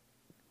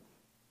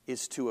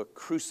is to a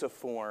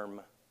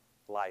cruciform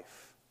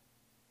life.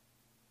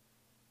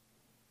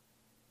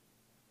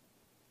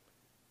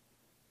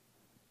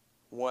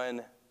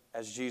 One,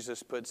 as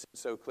Jesus puts it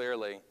so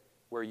clearly,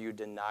 where you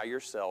deny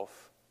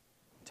yourself,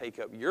 take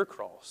up your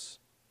cross,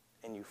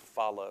 and you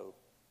follow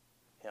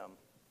him.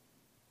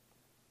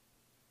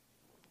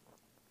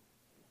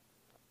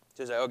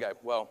 So you say, okay,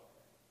 well,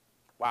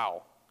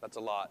 wow, that's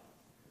a lot.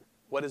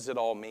 What does it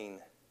all mean?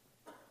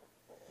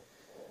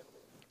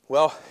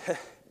 Well,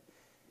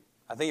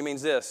 I think it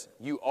means this.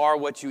 You are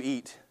what you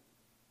eat.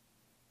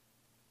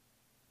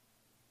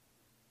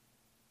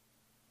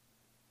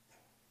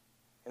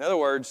 In other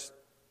words,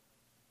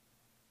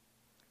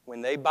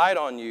 when they bite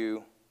on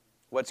you,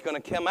 what's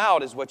going to come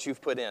out is what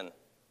you've put in. Does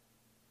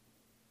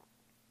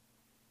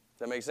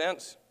that make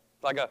sense?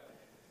 Like a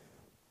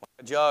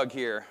jug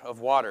here of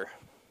water.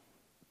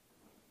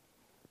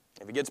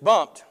 If it gets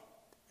bumped,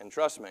 and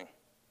trust me,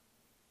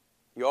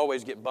 you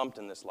always get bumped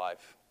in this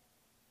life.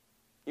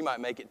 You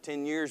might make it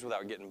 10 years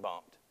without getting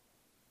bumped,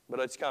 but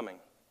it's coming.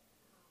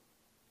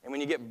 And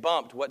when you get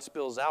bumped, what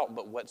spills out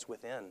but what's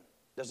within?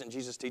 Doesn't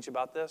Jesus teach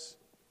about this?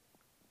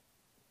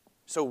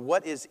 So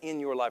what is in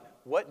your life?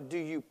 What do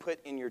you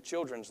put in your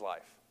children's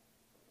life?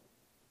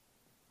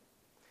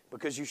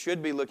 Because you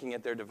should be looking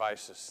at their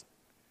devices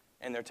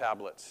and their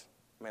tablets.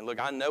 I mean,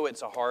 look, I know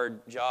it's a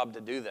hard job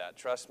to do that.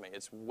 Trust me.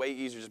 It's way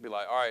easier to just be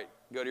like, all right,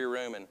 go to your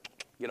room and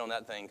get on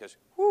that thing because,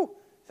 whoo,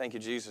 thank you,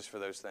 Jesus, for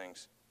those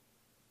things.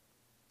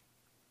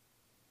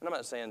 And I'm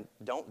not saying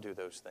don't do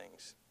those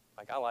things.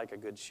 Like, I like a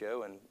good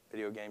show and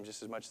video games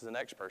just as much as the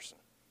next person.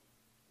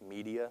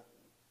 Media.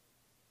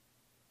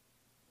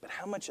 But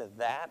how much of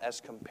that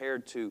as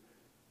compared to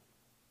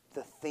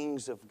the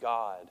things of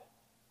God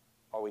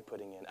are we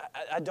putting in?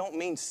 I don't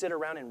mean sit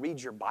around and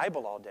read your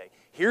Bible all day.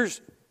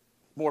 Here's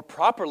more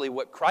properly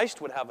what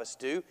Christ would have us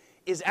do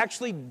is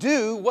actually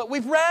do what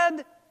we've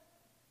read.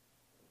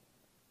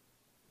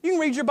 You can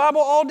read your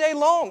Bible all day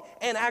long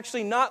and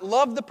actually not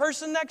love the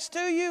person next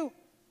to you.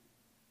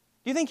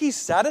 Do you think he's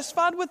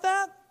satisfied with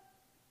that?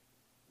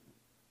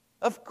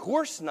 Of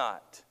course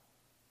not.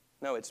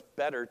 No, it's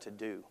better to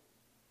do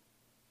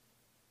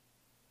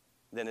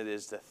than it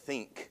is to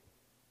think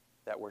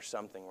that we're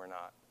something we're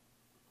not.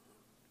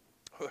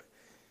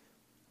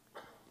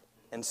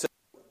 And so,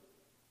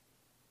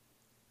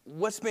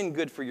 what's been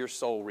good for your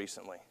soul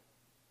recently?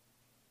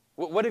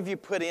 What have you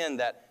put in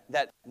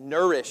that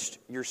nourished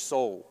your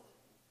soul?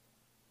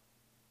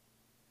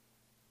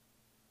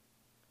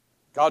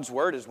 God's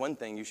Word is one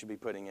thing you should be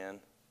putting in.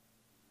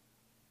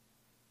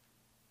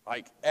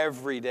 Like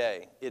every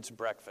day, it's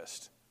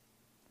breakfast.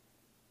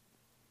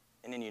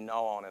 And then you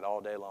gnaw on it all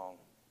day long.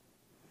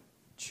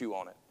 Chew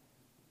on it.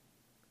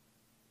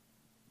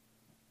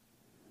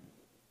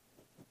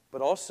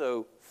 But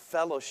also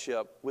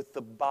fellowship with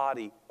the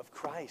body of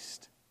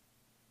Christ.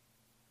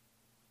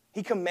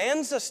 He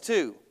commands us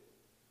to.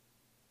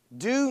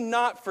 Do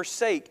not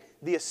forsake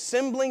the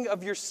assembling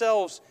of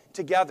yourselves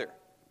together,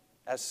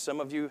 as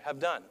some of you have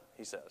done,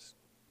 he says.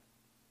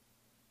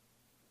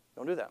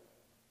 Don't do that.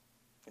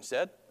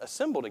 Instead,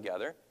 assemble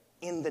together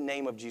in the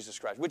name of Jesus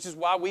Christ, which is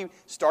why we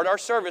start our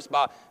service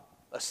by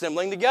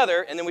assembling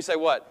together, and then we say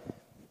what?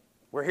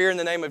 We're here in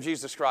the name of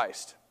Jesus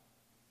Christ.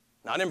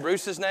 Not in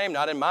Bruce's name,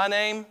 not in my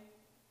name,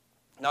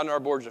 not in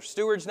our boards of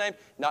stewards' name,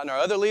 not in our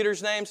other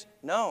leaders' names.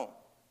 No.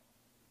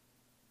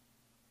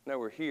 No,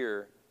 we're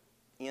here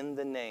in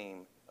the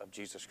name of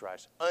Jesus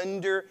Christ,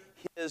 under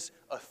His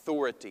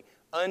authority,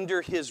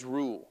 under His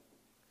rule.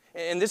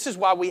 And this is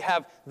why we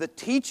have the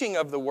teaching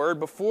of the Word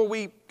before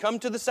we come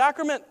to the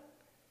sacrament,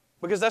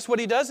 because that's what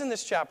He does in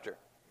this chapter.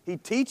 He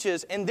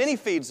teaches and then He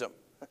feeds them.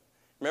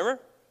 Remember?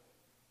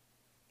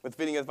 With the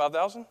feeding of the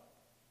 5,000?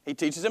 He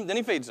teaches them, then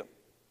He feeds them.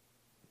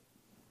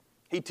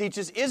 He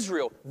teaches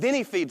Israel, then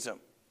He feeds them.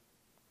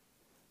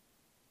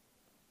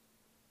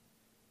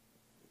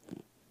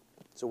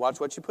 So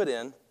watch what you put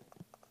in.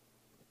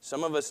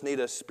 Some of us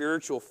need a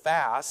spiritual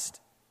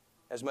fast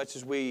as much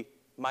as we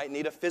might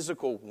need a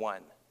physical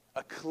one,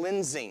 a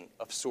cleansing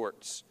of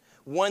sorts,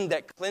 one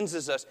that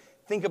cleanses us.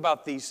 Think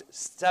about these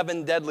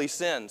 7 deadly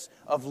sins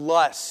of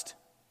lust,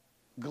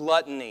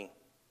 gluttony,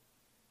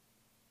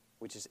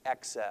 which is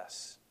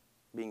excess,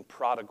 being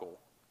prodigal,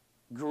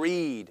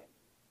 greed,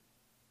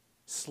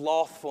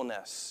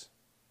 slothfulness.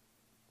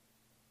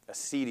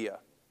 Acedia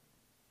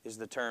is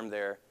the term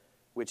there,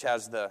 which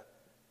has the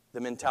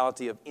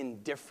mentality of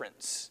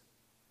indifference.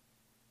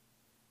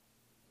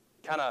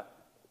 Kind of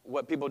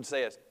what people would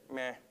say is,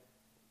 meh.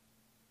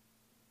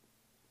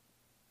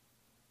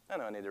 I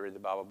know I need to read the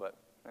Bible, but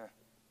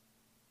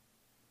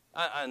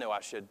I know I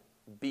should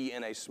be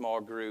in a small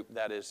group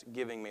that is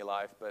giving me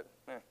life, but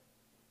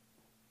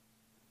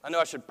I know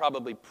I should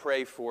probably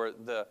pray for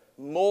the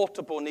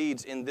multiple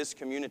needs in this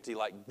community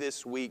like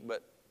this week,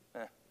 but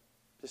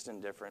just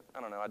indifferent.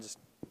 I don't know. I just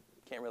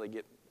can't really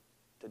get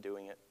to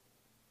doing it.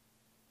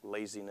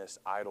 Laziness,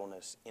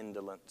 idleness,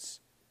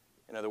 indolence.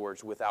 In other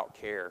words, without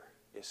care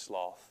is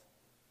sloth.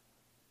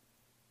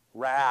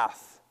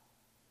 Wrath,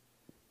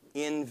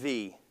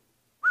 envy.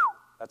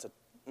 That's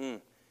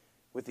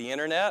with the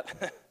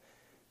internet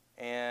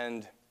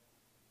and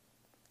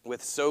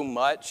with so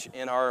much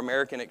in our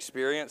American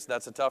experience,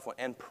 that's a tough one.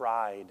 And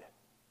pride,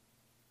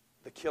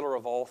 the killer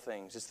of all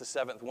things. It's the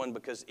 7th one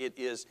because it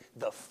is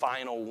the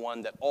final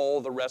one that all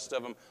the rest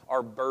of them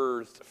are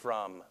birthed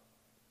from.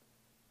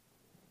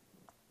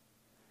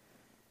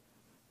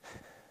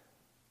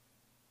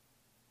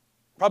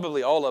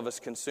 Probably all of us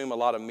consume a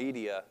lot of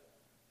media,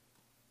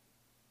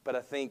 but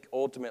I think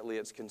ultimately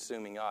it's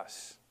consuming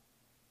us.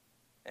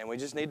 And we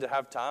just need to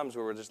have times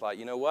where we're just like,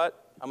 you know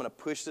what? I'm going to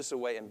push this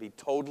away and be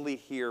totally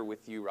here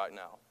with you right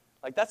now.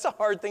 Like, that's a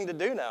hard thing to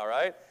do now,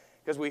 right?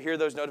 Because we hear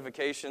those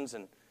notifications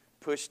and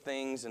push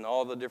things and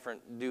all the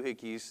different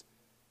doohickeys.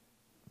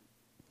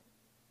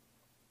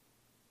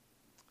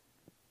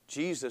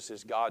 Jesus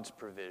is God's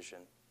provision.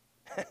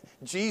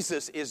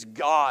 Jesus is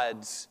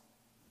God's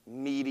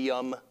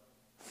medium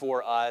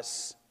for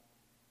us,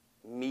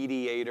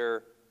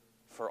 mediator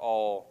for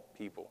all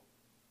people.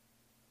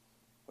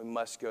 We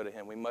must go to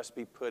Him. We must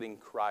be putting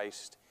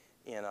Christ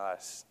in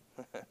us.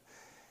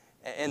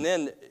 And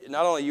then,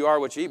 not only you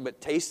are what you eat,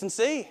 but taste and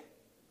see.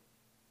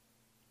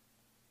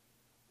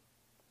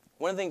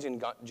 One of the things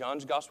in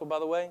John's Gospel, by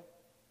the way,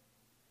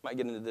 might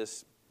get into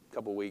this a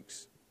couple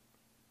weeks,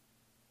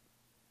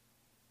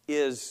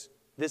 is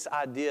this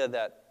idea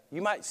that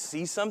you might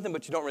see something,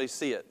 but you don't really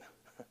see it.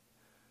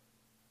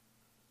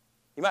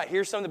 You might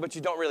hear something, but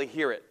you don't really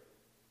hear it.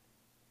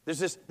 There's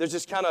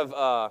this kind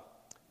of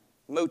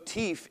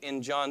motif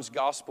in John's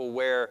Gospel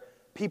where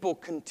people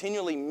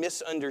continually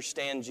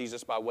misunderstand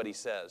Jesus by what He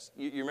says.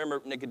 You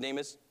remember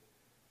Nicodemus?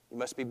 You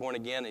must be born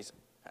again. He's,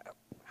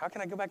 how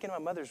can I go back into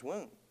my mother's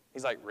womb?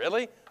 He's like,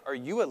 really? Are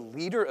you a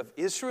leader of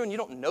Israel and you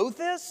don't know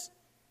this?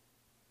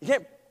 You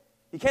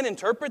can't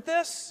interpret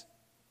this?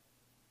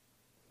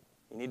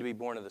 You need to be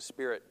born of the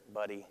Spirit,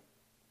 buddy.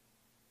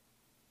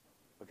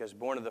 Because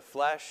born of the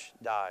flesh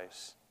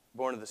dies.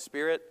 Born of the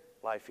Spirit,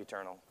 life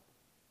eternal.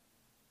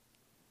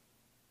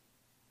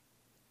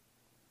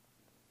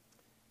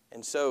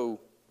 And so,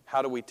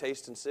 how do we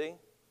taste and see?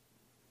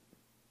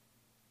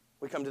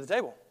 We come to the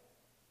table.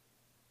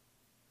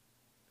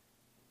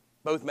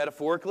 Both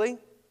metaphorically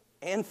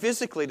and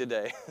physically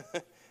today.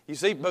 You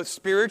see, both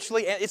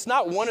spiritually, and it's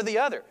not one or the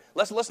other.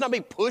 Let's not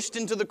be pushed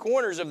into the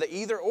corners of the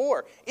either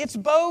or. It's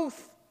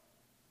both.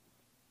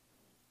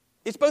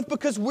 It's both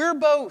because we're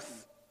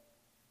both.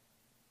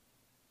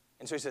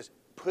 And so he says,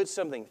 put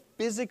something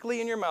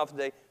physically in your mouth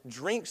today.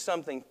 Drink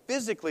something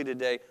physically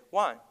today.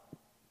 Why?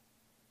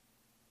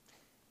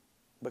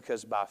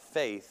 Because by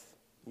faith,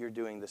 you're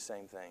doing the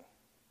same thing.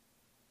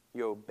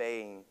 You're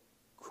obeying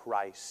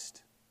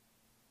Christ.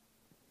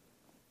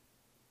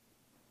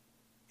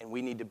 And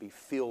we need to be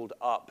filled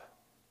up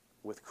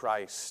with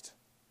Christ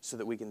so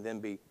that we can then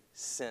be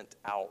sent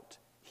out.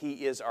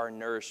 He is our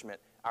nourishment,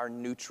 our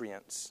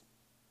nutrients.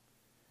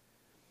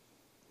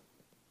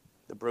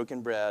 The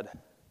broken bread,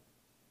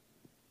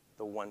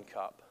 the one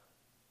cup.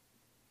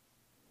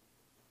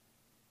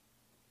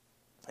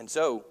 And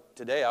so,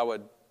 today I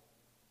would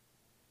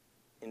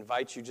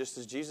invite you, just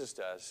as Jesus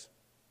does,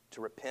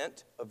 to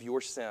repent of your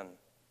sin.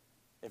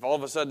 If all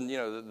of a sudden,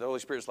 the Holy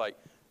Spirit's like,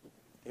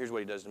 here's what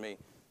he does to me.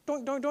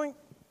 Doink, doink, doink.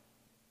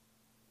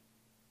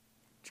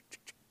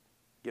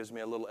 Gives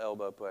me a little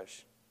elbow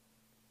push.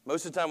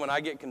 Most of the time when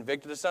I get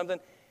convicted of something,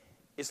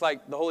 it's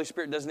like the Holy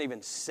Spirit doesn't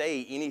even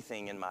say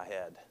anything in my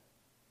head.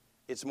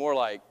 It's more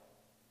like,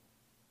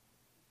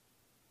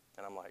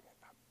 and I'm like,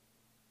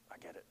 I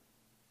get it.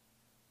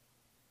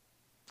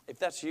 If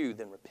that's you,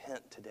 then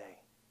repent today.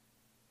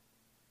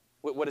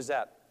 What is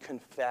that?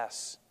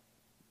 Confess,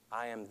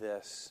 I am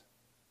this.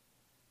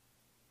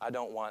 I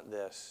don't want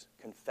this.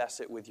 Confess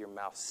it with your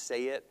mouth.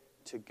 Say it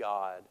to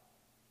God.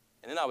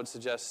 And then I would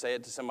suggest say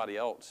it to somebody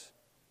else.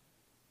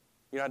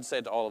 You don't have to say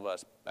it to all of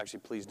us.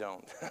 Actually, please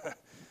don't.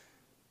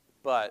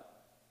 But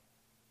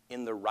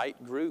in the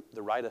right group,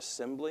 the right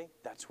assembly,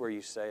 that's where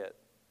you say it.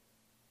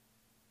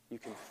 You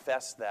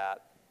confess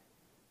that.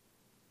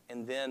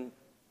 And then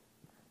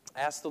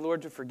ask the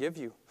Lord to forgive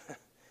you.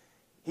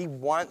 He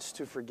wants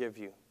to forgive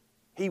you.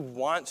 He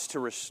wants to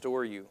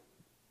restore you.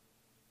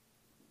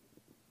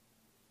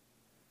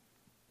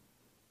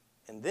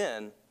 And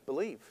then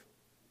believe.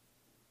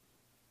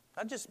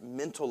 Not just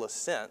mental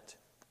assent.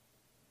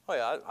 Oh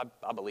yeah,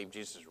 I believe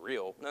Jesus is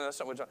real. No, that's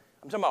not what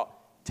I'm talking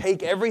about.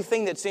 Take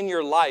everything that's in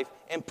your life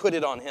and put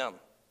it on Him.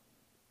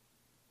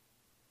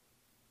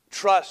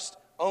 Trust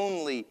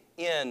only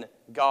in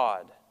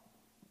God.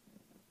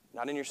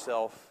 Not in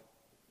yourself,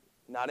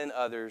 not in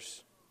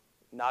others,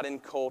 not in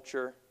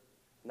culture,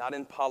 not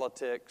in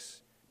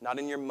politics, not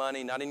in your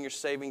money, not in your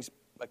savings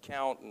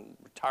account and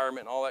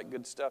retirement and all that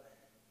good stuff.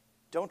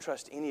 Don't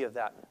trust any of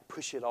that.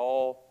 Push it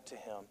all to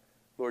Him.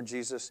 Lord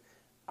Jesus,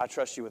 I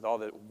trust you with all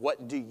that.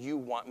 What do you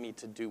want me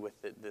to do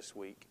with it this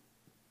week?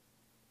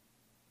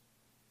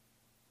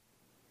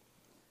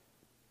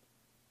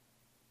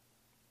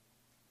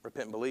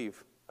 Repent and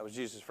believe. That was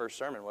Jesus' first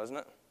sermon, wasn't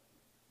it?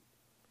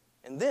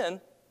 And then,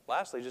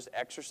 lastly, just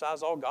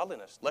exercise all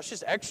godliness. Let's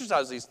just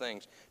exercise these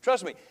things.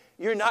 Trust me,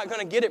 you're not going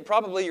to get it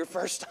probably your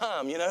first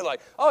time.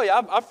 Like, oh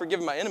yeah, I've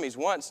forgiven my enemies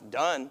once.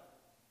 Done.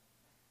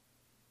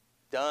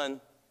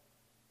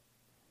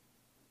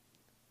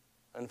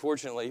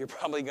 Unfortunately, you're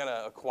probably going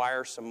to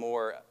acquire some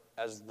more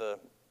as the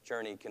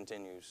journey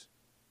continues.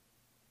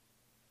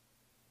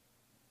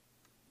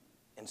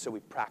 And so we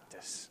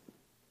practice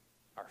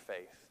our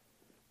faith.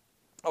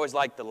 I always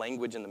like the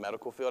language in the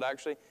medical field,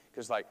 actually,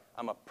 because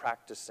I'm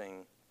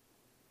practicing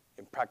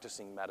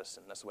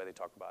medicine. That's the way they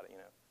talk about it,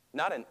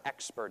 Not an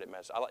expert at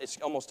medicine. It's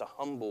almost a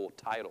humble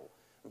title.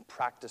 I'm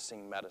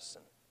practicing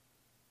medicine.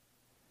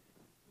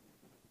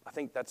 I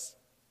think that's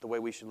the way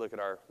we should look at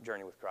our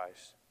journey with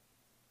Christ.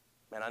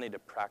 Man, I need to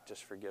practice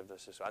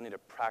forgiveness. I need to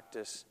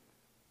practice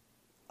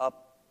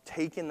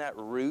taking that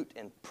root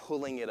and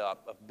pulling it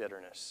up of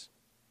bitterness,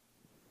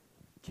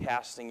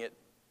 casting it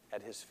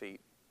at His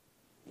feet.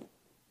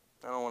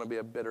 I don't want to be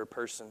a bitter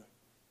person.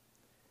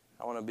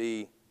 I want to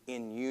be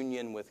in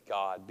union with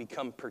God,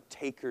 become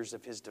partakers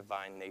of His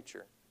divine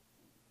nature.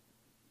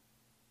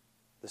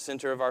 The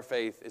center of our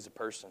faith is a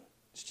person.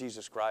 It's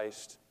Jesus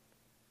Christ.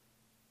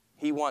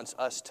 He wants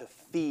us to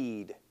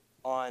feed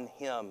on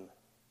Him,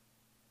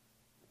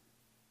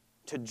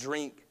 to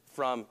drink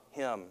from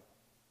Him.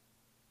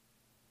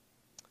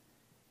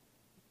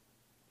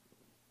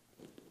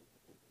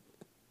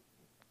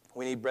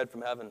 We need bread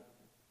from heaven.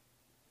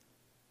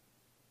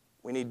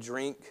 We need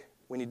drink.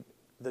 We need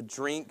the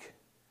drink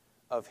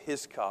of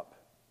His cup,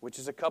 which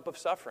is a cup of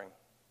suffering.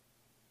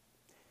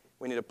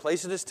 We need a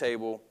place at His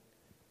table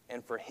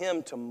and for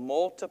Him to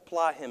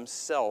multiply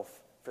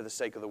Himself for the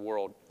sake of the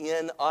world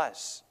in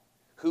us,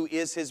 who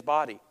is His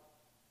body.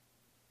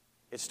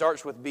 It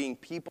starts with being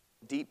people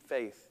of deep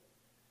faith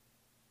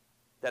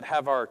that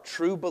have our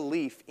true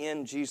belief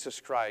in Jesus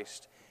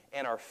Christ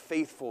and are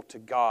faithful to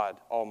God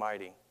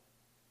Almighty.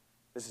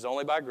 This is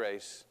only by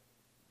grace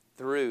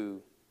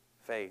through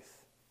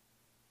faith.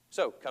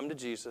 So, come to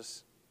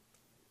Jesus.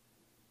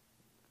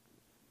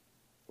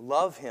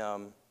 Love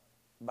Him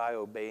by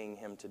obeying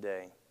Him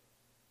today.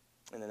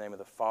 In the name of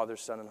the Father,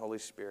 Son, and Holy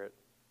Spirit,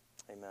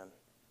 amen.